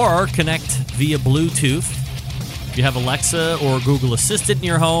 Or connect via Bluetooth. If you have Alexa or Google Assistant in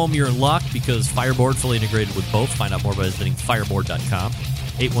your home, you're in luck because Fireboard fully integrated with both. Find out more by visiting fireboard.com.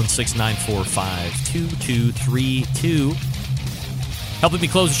 816-945-2232. Helping me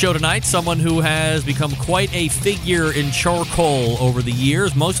close the show tonight, someone who has become quite a figure in charcoal over the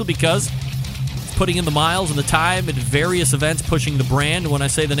years, mostly because he's putting in the miles and the time at various events pushing the brand. When I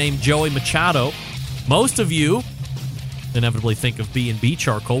say the name Joey Machado, most of you inevitably think of B&B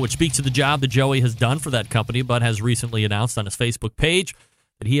Charcoal, which speaks to the job that Joey has done for that company, but has recently announced on his Facebook page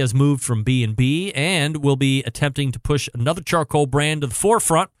that he has moved from B&B and will be attempting to push another charcoal brand to the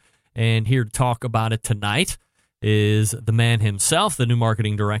forefront. And here to talk about it tonight is the man himself, the new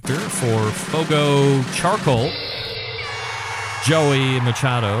marketing director for FOGO Charcoal, Joey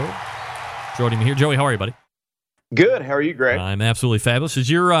Machado. Joining me here. Joey, how are you, buddy? Good. How are you, Greg? I'm absolutely fabulous. Is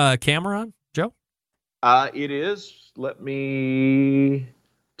your camera on, Joe? It is. Let me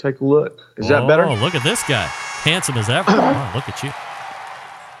take a look. Is that better? Oh, look at this guy. Handsome as ever. Oh, look at you.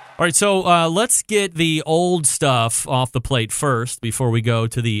 All right, so let's get the old stuff off the plate first before we go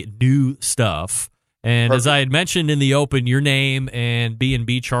to the new stuff. And Perfect. As I had mentioned in the open, your name and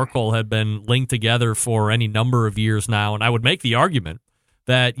B&B Charcoal have been linked together for any number of years now, and I would make the argument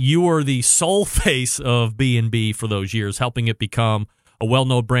that you were the sole face of B&B for those years, helping it become a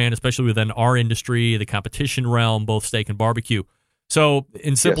well-known brand, especially within our industry, the competition realm, both steak and barbecue. So,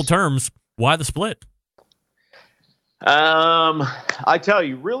 in simple terms, why the split? I tell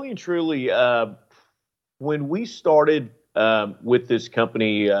you, really and truly, when we started with this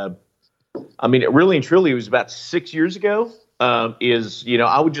company I mean, really and truly, it was about 6 years ago. I was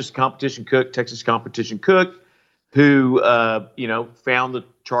just a competition cook, Texas competition cook, who, found the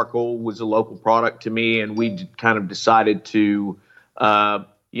charcoal was a local product to me. And we kind of decided to,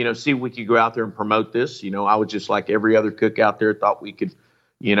 see if we could go out there and promote this. I was just like every other cook out there, thought we could,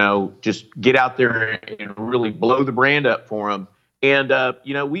 just get out there and really blow the brand up for them. And,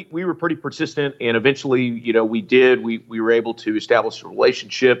 we were pretty persistent, and eventually, we did. We were able to establish a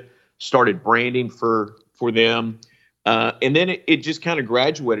relationship, started branding for them. And then it just kind of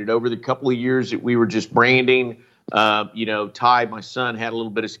graduated over the couple of years that we were just branding. Ty, my son, had a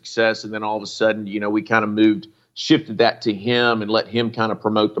little bit of success, and then all of a sudden, we kind of shifted that to him and let him kind of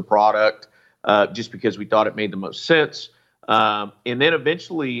promote the product, just because we thought it made the most sense. And then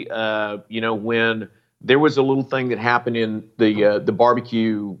eventually, when there was a little thing that happened in the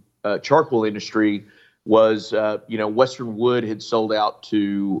barbecue charcoal industry, was Western Wood had sold out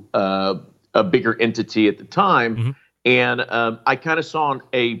to a bigger entity at the time. Mm-hmm. And I kind of saw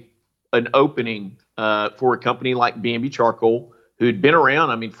an opening for a company like B&B Charcoal, who'd been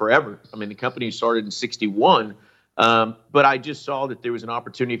around, forever. The company started in 1961. But I just saw that there was an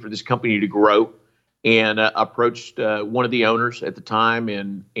opportunity for this company to grow, and approached one of the owners at the time.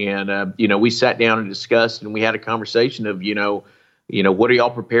 And we sat down and discussed, and we had a conversation of, what are y'all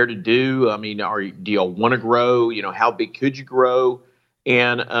prepared to do? Do y'all want to grow? How big could you grow?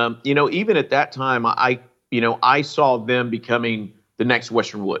 And, even at that time, I saw them becoming the next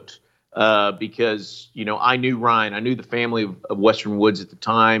Western Woods, because, I knew Ryan. I knew the family of Western Woods at the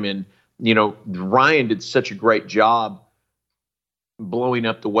time. And, Ryan did such a great job blowing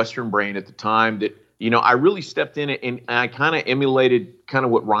up the Western brand at the time that, I really stepped in it, and I kind of emulated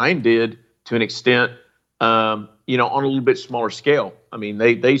what Ryan did to an extent, on a little bit smaller scale.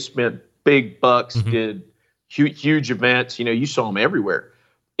 They spent big bucks, mm-hmm. did huge events. You saw them everywhere.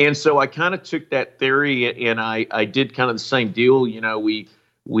 And so I kind of took that theory, and I did kind of the same deal.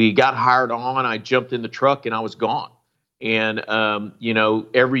 We got hired on, I jumped in the truck, and I was gone. And,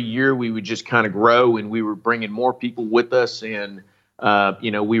 every year we would just kind of grow, and we were bringing more people with us, and,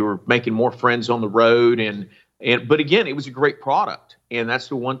 we were making more friends on the road. But again, it was a great product. And that's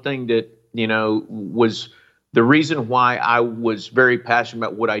the one thing that, was the reason why I was very passionate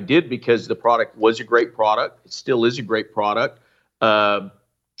about what I did, because the product was a great product. It still is a great product.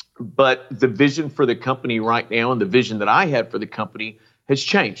 But the vision for the company right now, and the vision that I had for the company, has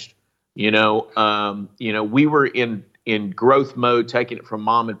changed. We were in growth mode, taking it from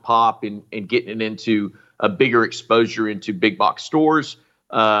mom and pop and getting it into a bigger exposure into big box stores.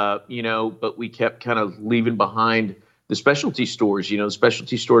 But we kept kind of leaving behind the specialty stores. The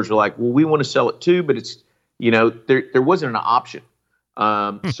specialty stores were like, well, we want to sell it too, but it's, there wasn't an option.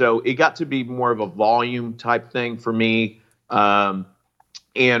 So it got to be more of a volume type thing for me. And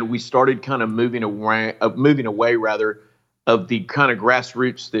we started kind of moving away rather of the kind of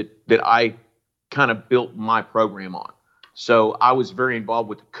grassroots that I kind of built my program on. So I was very involved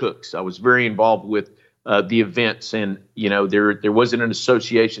with the cooks. I was very involved with the events, and there wasn't an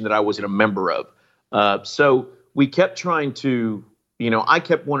association that I wasn't a member of. So we kept trying to, I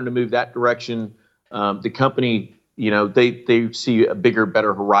kept wanting to move that direction. The company, they see a bigger,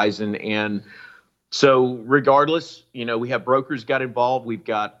 better horizon, and so regardless, we have brokers got involved. We've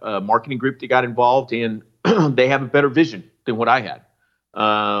got a marketing group that got involved, and they have a better vision than what I had.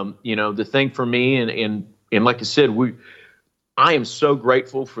 The thing for me, and like I said, I am so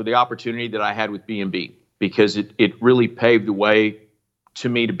grateful for the opportunity that I had with B&B, because it really paved the way to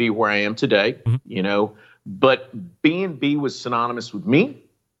me to be where I am today, mm-hmm. But B&B was synonymous with me,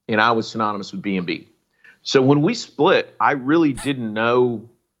 and I was synonymous with B&B. So when we split, I really didn't know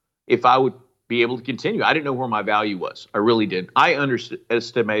if I would be able to continue. I didn't know where my value was. I really didn't. I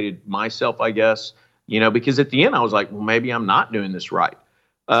underestimated myself, I guess, because at the end I was like, well, maybe I'm not doing this right.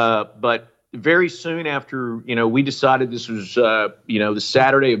 But very soon after, we decided this was, the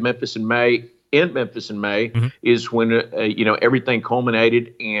Saturday of Memphis in May, mm-hmm. is when, everything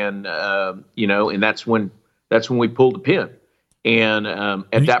culminated, and, and that's when we pulled the pin. And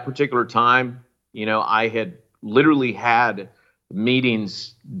at that particular time, I had literally had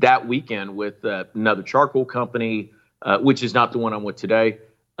meetings that weekend with another charcoal company, which is not the one I'm with today,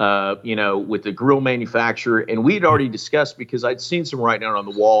 with the grill manufacturer. And we had already discussed, because I'd seen some writing out on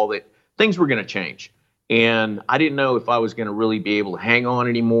the wall that things were going to change. And I didn't know if I was going to really be able to hang on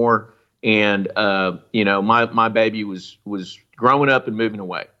anymore. And, my baby was growing up and moving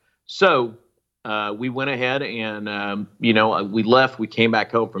away. So we went ahead and, we left. We came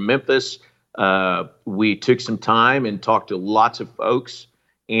back home from Memphis. We took some time and talked to lots of folks.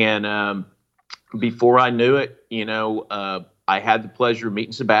 And before I knew it, I had the pleasure of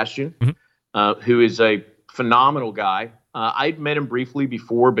meeting Sebastian. Mm-hmm. who is a phenomenal guy. I'd met him briefly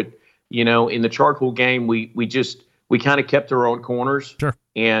before, but in the charcoal game, we kind of kept our own corners. Sure.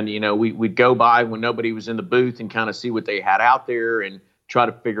 And we'd go by when nobody was in the booth and kind of see what they had out there and try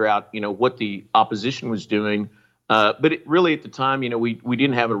to figure out what the opposition was doing. But really at the time, we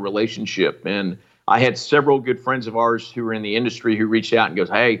didn't have a relationship. And I had several good friends of ours who were in the industry who reached out and goes,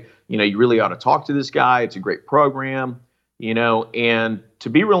 hey, you really ought to talk to this guy. It's a great program, and to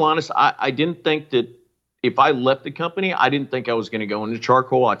be real honest, I didn't think that if I left the company, I didn't think I was going to go into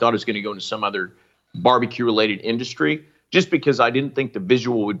charcoal. I thought I was going to go into some other barbecue related industry just because I didn't think the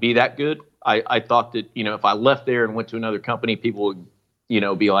visual would be that good. I thought that, if I left there and went to another company, people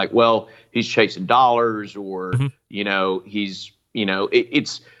would, be like, well, he's chasing dollars or, he's,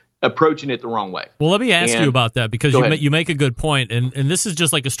 it's approaching it the wrong way. Well, let me ask you about that because you make a good point. And this is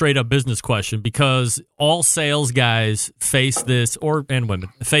just like a straight up business question because all sales guys face this and women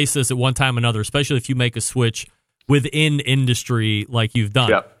face this at one time or another, especially if you make a switch within industry like you've done.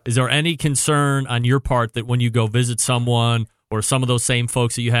 Yep. Is there any concern on your part that when you go visit someone or some of those same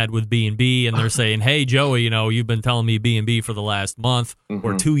folks that you had with B&B and they're saying, hey, Joey, you've been telling me B&B for the last month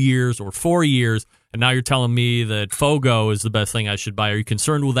or 2 years or 4 years, and now you're telling me that FOGO is the best thing I should buy. Are you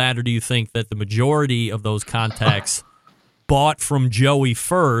concerned with that, or do you think that the majority of those contacts bought from Joey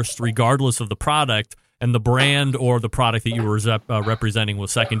first, regardless of the product, and the brand or the product that you were representing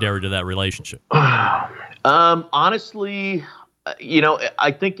was secondary to that relationship? Honestly,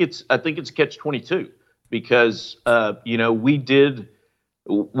 I think it's catch-22 because we did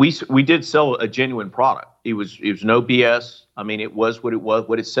sell a genuine product. It was no BS. I mean, it was what it was.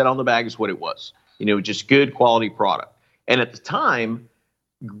 What it said on the bag is what it was. Just good quality product. And at the time,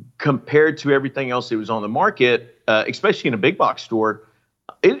 compared to everything else that was on the market, especially in a big box store,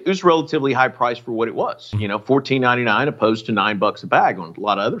 it was relatively high price for what it was. $14.99 opposed to $9 a bag on a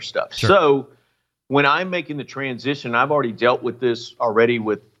lot of other stuff. Sure. So when I'm making the transition, I've already dealt with this already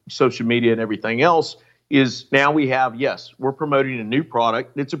with social media and everything else. Is now we have, yes, we're promoting a new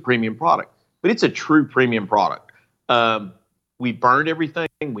product. It's a premium product, but it's a true premium product. We burned everything.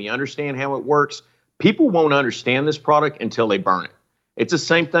 We understand how it works. People won't understand this product until they burn it. It's the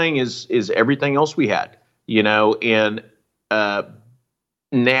same thing as everything else we had, and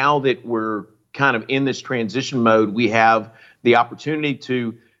now that we're kind of in this transition mode, we have the opportunity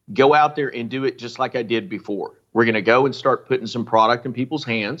to go out there and do it just like I did before. We're going to go and start putting some product in people's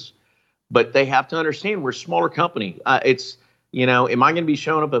hands. But they have to understand we're a smaller company. Am I going to be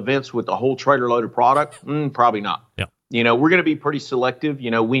showing up events with a whole trailer load of product? Probably not. Yeah. We're going to be pretty selective.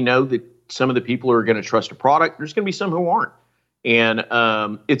 We know that some of the people are going to trust a product. There's going to be some who aren't. And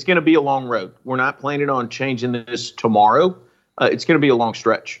it's going to be a long road. We're not planning on changing this tomorrow. It's going to be a long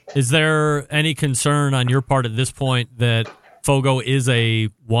stretch. Is there any concern on your part at this point that FOGO is a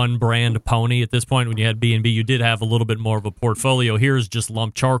one-brand pony at this point? When you had B&B, you did have a little bit more of a portfolio. Here's just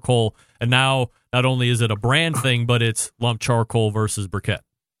lump charcoal, and now not only is it a brand thing, but it's lump charcoal versus briquette.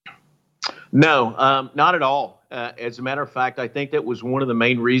 No, not at all. As a matter of fact, I think that was one of the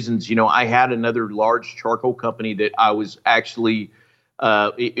main reasons. I had another large charcoal company that I was actually.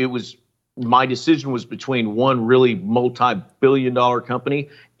 My decision was between one really multi-billion-dollar company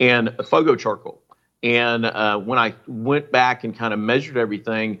and a FOGO charcoal. And when I went back and kind of measured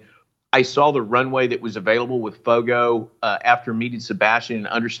everything, I saw the runway that was available with FOGO after meeting Sebastian and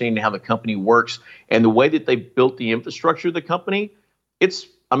understanding how the company works and the way that they built the infrastructure of the company.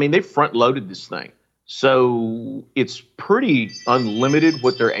 They front-loaded this thing. So it's pretty unlimited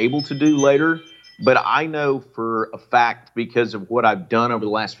what they're able to do later. But I know for a fact, because of what I've done over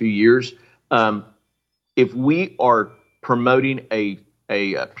the last few years, if we are promoting a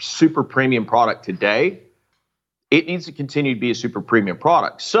super premium product today, it needs to continue to be a super premium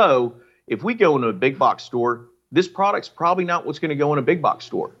product. So if we go into a big box store, this product's probably not what's going to go in a big box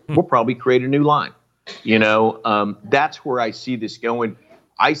store. We'll probably create a new line. That's where I see this going.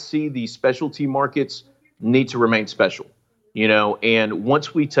 I see the specialty markets need to remain special, and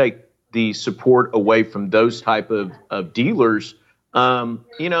once we take the support away from those type of dealers,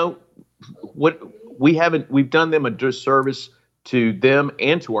 we've done them a disservice to them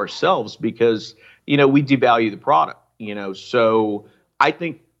and to ourselves because, we devalue the product, so I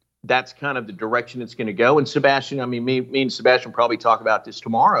think that's kind of the direction it's going to go. And Sebastian, me and Sebastian will probably talk about this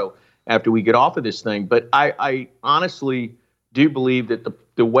tomorrow after we get off of this thing. But I honestly do believe that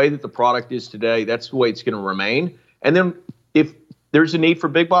the way that the product is today, that's the way it's going to remain. And then if there's a need for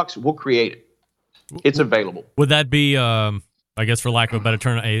big box, we'll create it. It's available. Would that be, I guess for lack of a better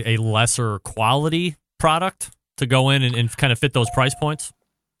term, a lesser quality product to go in and kind of fit those price points?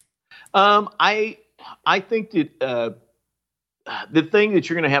 I think that the thing that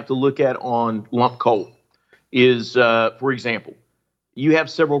you're going to have to look at on lump coal is, for example, you have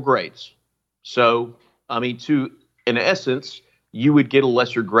several grades. So, I mean, in essence, you would get a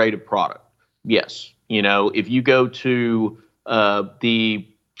lesser grade of product. Yes. If you go to the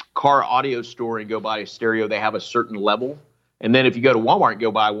car audio store and go buy a stereo, they have a certain level. And then if you go to Walmart and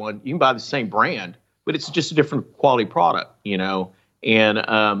go buy one, you can buy the same brand, but it's just a different quality product, And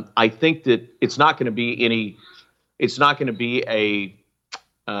I think that it's not going to be a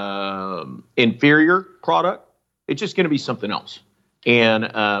inferior product. It's just going to be something else.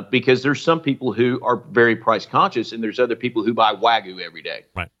 And because there's some people who are very price conscious, and there's other people who buy Wagyu every day.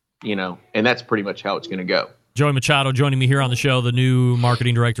 Right. And that's pretty much how it's going to go. Joey Machado joining me here on the show, the new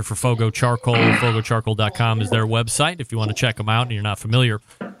marketing director for FOGO Charcoal. FOGOcharcoal.com is their website if you want to check them out and you're not familiar.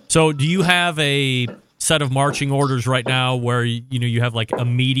 So do you have a set of marching orders right now where you have like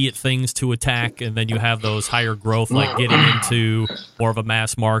immediate things to attack, and then you have those higher growth, like getting into more of a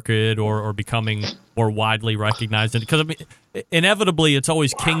mass market or becoming more widely recognized? Because inevitably it's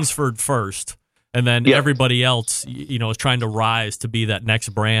always Kingsford first, and then everybody else is trying to rise to be that next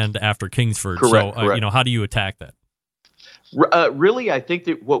brand after Kingsford. Correct, so correct. How do you attack that? Really, I think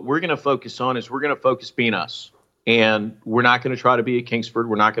that what we're going to focus on is we're going to focus being us, and we're not going to try to be a Kingsford.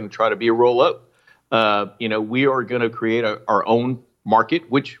 We're not going to try to be a Roll Up. We are going to create our own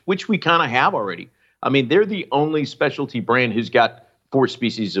market, which we kind of have already. I mean, they're the only specialty brand who's got 4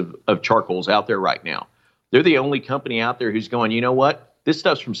 species of charcoals out there right now. They're the only company out there who's going, you know what? This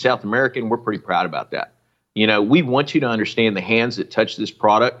stuff's from South America, and we're pretty proud about that. We want you to understand the hands that touch this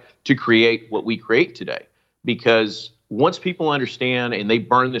product to create what we create today. Because once people understand and they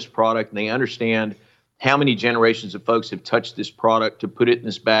burn this product and they understand how many generations of folks have touched this product to put it in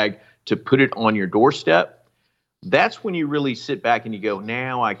this bag, to put it on your doorstep, that's when you really sit back and you go,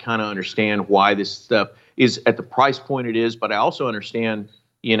 now I kind of understand why this stuff is at the price point it is, but I also understand,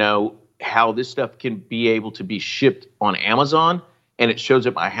 how this stuff can be able to be shipped on Amazon and it shows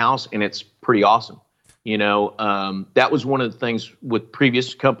up at my house and it's pretty awesome. That was one of the things with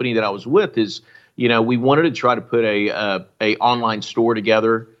previous company that I was with is, we wanted to try to put a online store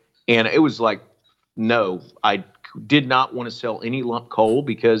together, and it was like, no, I did not want to sell any lump coal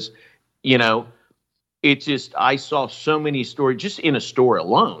because, I saw so many stories just in a store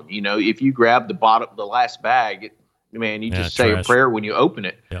alone. If you grab the last bag, you just say a prayer when you open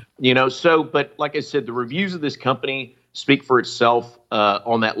it. Yep. But like I said, the reviews of this company speak for itself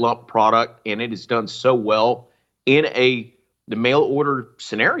on that lump product, and it has done so well in the mail order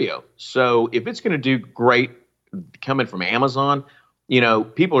scenario. So if it's going to do great coming from Amazon,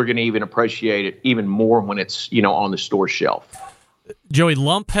 people are going to even appreciate it even more when it's, on the store shelf. Joey,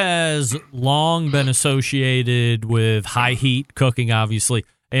 lump has long been associated with high heat cooking, obviously,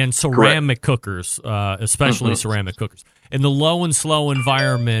 and ceramic cookers, especially ceramic cookers. In the low and slow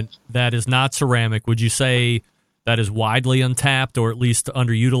environment that is not ceramic, would you say that is widely untapped or at least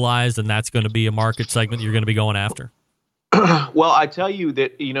underutilized, and that's going to be a market segment you're going to be going after? Well, I tell you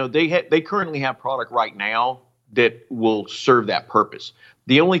that, they currently have product right now that will serve that purpose.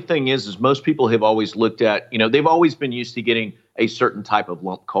 The only thing is most people have always looked at, they've always been used to getting a certain type of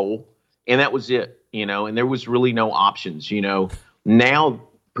lump coal, and that was it, and there was really no options, Now,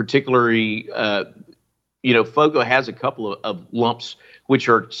 particularly, FOGO has a couple of lumps, which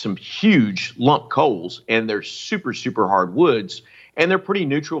are some huge lump coals, and they're super, super hard woods, and they're pretty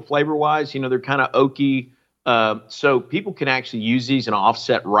neutral flavor-wise. They're kind of oaky. So people can actually use these in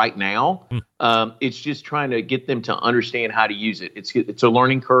offset right now. It's just trying to get them to understand how to use it. It's a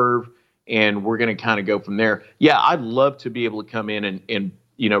learning curve, and we're going to kind of go from there. Yeah, I'd love to be able to come in and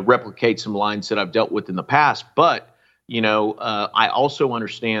replicate some lines that I've dealt with in the past. But, I also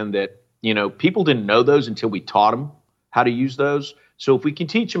understand that, people didn't know those until we taught them how to use those. So if we can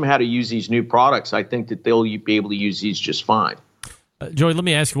teach them how to use these new products, I think that they'll be able to use these just fine. Joey, let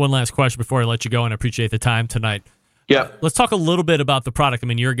me ask you one last question before I let you go, and I appreciate the time tonight. Yeah. Let's talk a little bit about the product. I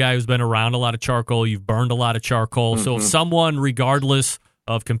mean, you're a guy who's been around a lot of charcoal. You've burned a lot of charcoal. So if someone, regardless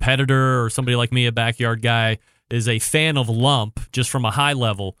of competitor or somebody like me, a backyard guy, is a fan of lump just from a high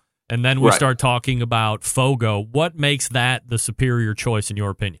level, and then we start talking about FOGO, what makes that the superior choice in your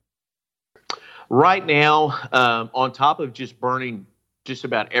opinion? Right now, on top of just burning just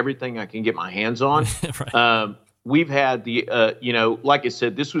about everything I can get my hands on, we've had the, like I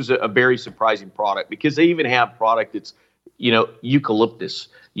said, this was a very surprising product because they even have product that's, eucalyptus.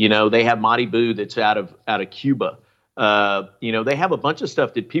 They have Mighty Boo that's out of Cuba. They have a bunch of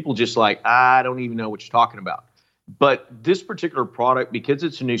stuff that people just like, I don't even know what you're talking about. But this particular product, because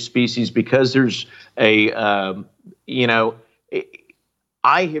it's a new species, because there's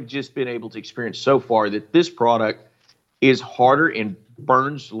I have just been able to experience so far that this product is harder and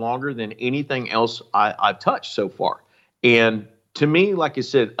burns longer than anything else I've touched so far. And to me, like I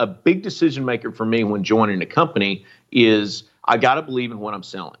said, a big decision maker for me when joining a company is I got to believe in what I'm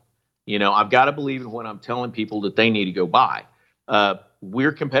selling. I've got to believe in what I'm telling people that they need to go buy.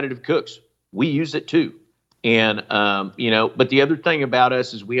 We're competitive cooks. We use it too. And, but the other thing about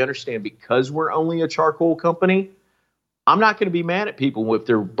us is we understand because we're only a charcoal company, I'm not going to be mad at people if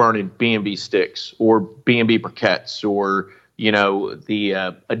they're burning B&B sticks or B&B briquettes or,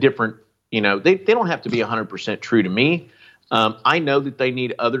 a different, they don't have to be 100% true to me. I know that they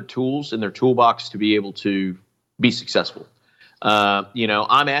need other tools in their toolbox to be able to be successful.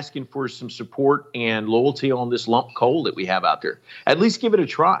 I'm asking for some support and loyalty on this lump coal that we have out there. At least give it a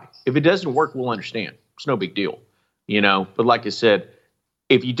try. If it doesn't work, we'll understand. It's no big deal, But like I said,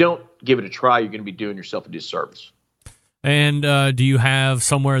 if you don't give it a try, you're going to be doing yourself a disservice. And do you have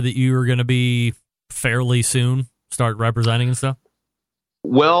somewhere that you are going to be fairly soon start representing and stuff?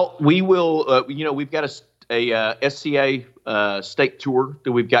 Well, we will. We've got a SCA state tour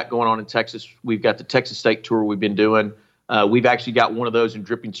that we've got going on in Texas. We've got the Texas State Tour we've been doing. We've actually got one of those in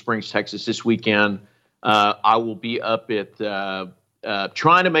Dripping Springs, Texas this weekend. I will be up at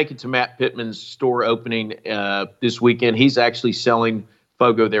trying to make it to Matt Pittman's store opening this weekend. He's actually selling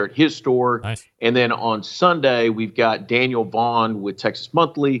FOGO there at his store. Nice. And then on Sunday, we've got Daniel Vaughn with Texas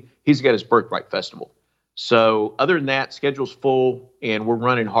Monthly. He's got his Birthright Festival. So other than that, schedule's full, and we're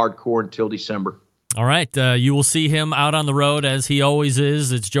running hardcore until December. All right. You will see him out on the road as he always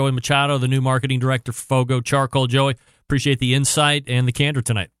is. It's Joey Machado, the new marketing director for FOGO Charcoal. Joey, appreciate the insight and the candor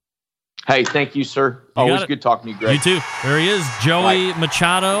tonight. Hey, thank you, sir. Always good talking to you, Greg. You too. There he is, Joey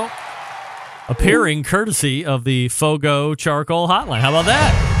Machado, appearing courtesy of the FOGO Charcoal Hotline. How about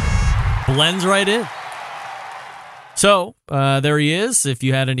that? Blends right in. So, there he is. If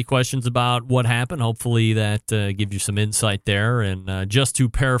you had any questions about what happened, hopefully that gives you some insight there. And just to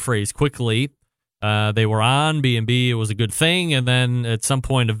paraphrase quickly, they were on B&B. It was a good thing. And then at some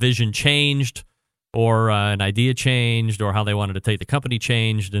point, a vision changed or an idea changed or how they wanted to take the company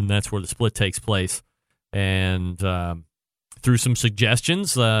changed. And that's where the split takes place. And through some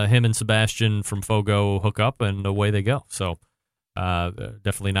suggestions, him and Sebastian from FOGO hook up and away they go. So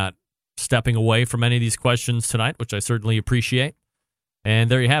definitely not stepping away from any of these questions tonight, which I certainly appreciate. And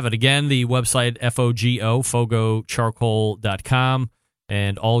there you have it. Again, the website FOGO, FOGOcharcoal.com,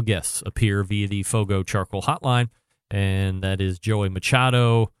 and all guests appear via the FOGO Charcoal Hotline, and that is Joey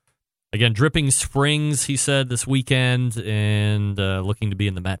Machado. Again, Dripping Springs, he said, this weekend, and looking to be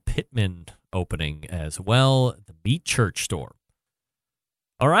in the Matt Pittman opening as well, the Meat Church store.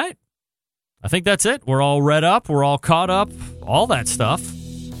 All right. I think that's it. We're all read up. We're all caught up. All that stuff.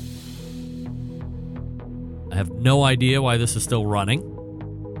 I have no idea why this is still running.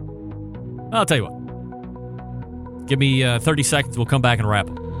 I'll tell you what. Give me 30 seconds. We'll come back and wrap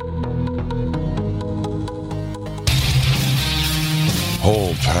up.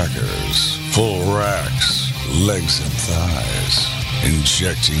 Whole packers, full racks, legs and thighs,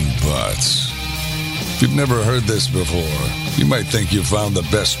 injecting butts. If you've never heard this before, you might think you found the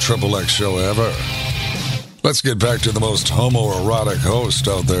best XXX show ever. Let's get back to the most homoerotic host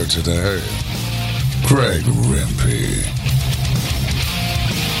out there today, Greg Rempe.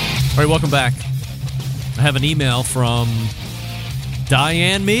 All right, welcome back. I have an email from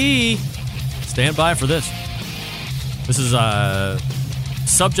Diane Me. Stand by for this. This is a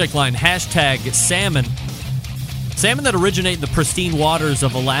subject line, #salmon. Salmon that originate in the pristine waters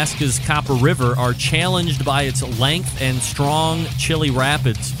of Alaska's Copper River are challenged by its length and strong, chilly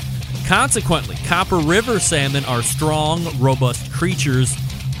rapids. Consequently, Copper River salmon are strong, robust creatures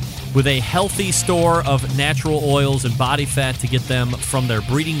with a healthy store of natural oils and body fat to get them from their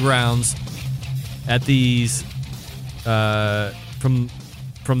breeding grounds at these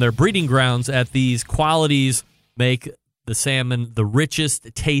from their breeding grounds at these qualities make the salmon the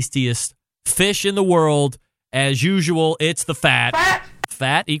richest, tastiest fish in the world. As usual, it's the fat.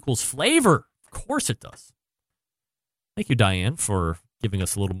 Fat equals flavor. Of course it does. Thank you, Diane, for giving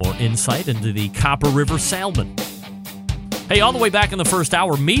us a little more insight into the Copper River salmon. Hey, all the way back in the first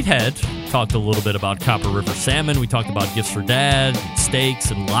hour, Meathead talked a little bit about Copper River salmon. We talked about gifts for dad, and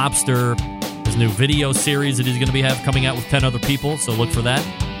steaks, and lobster. His new video series that he's going to be coming out with 10 other people, so look for that.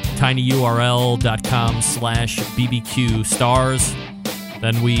 tinyurl.com/BBQ stars.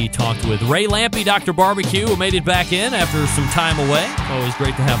 Then we talked with Ray Lampy, Dr. Barbecue, who made it back in after some time away. Always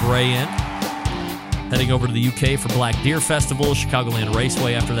great to have Ray in. Heading over to the UK for Black Deer Festival, Chicagoland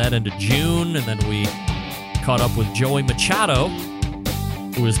Raceway after that into June. And then we caught up with Joey Machado,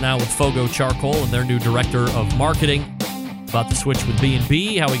 who is now with FOGO Charcoal and their new director of marketing. about the switch with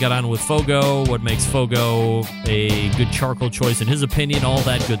B&B, how we got on with FOGO, what makes FOGO a good charcoal choice in his opinion, all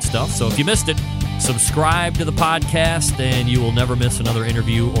that good stuff. So if you missed it, subscribe to the podcast and you will never miss another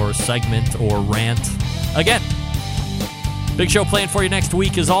interview or segment or rant again. Big show planned for you next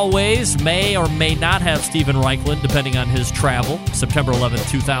week as always. May or may not have Steven Reichland, depending on his travel. September 11th,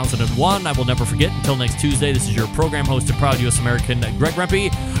 2001. I will never forget. Until next Tuesday, this is your program host and proud U.S. American, Greg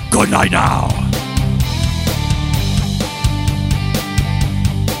Rempe. Good night now.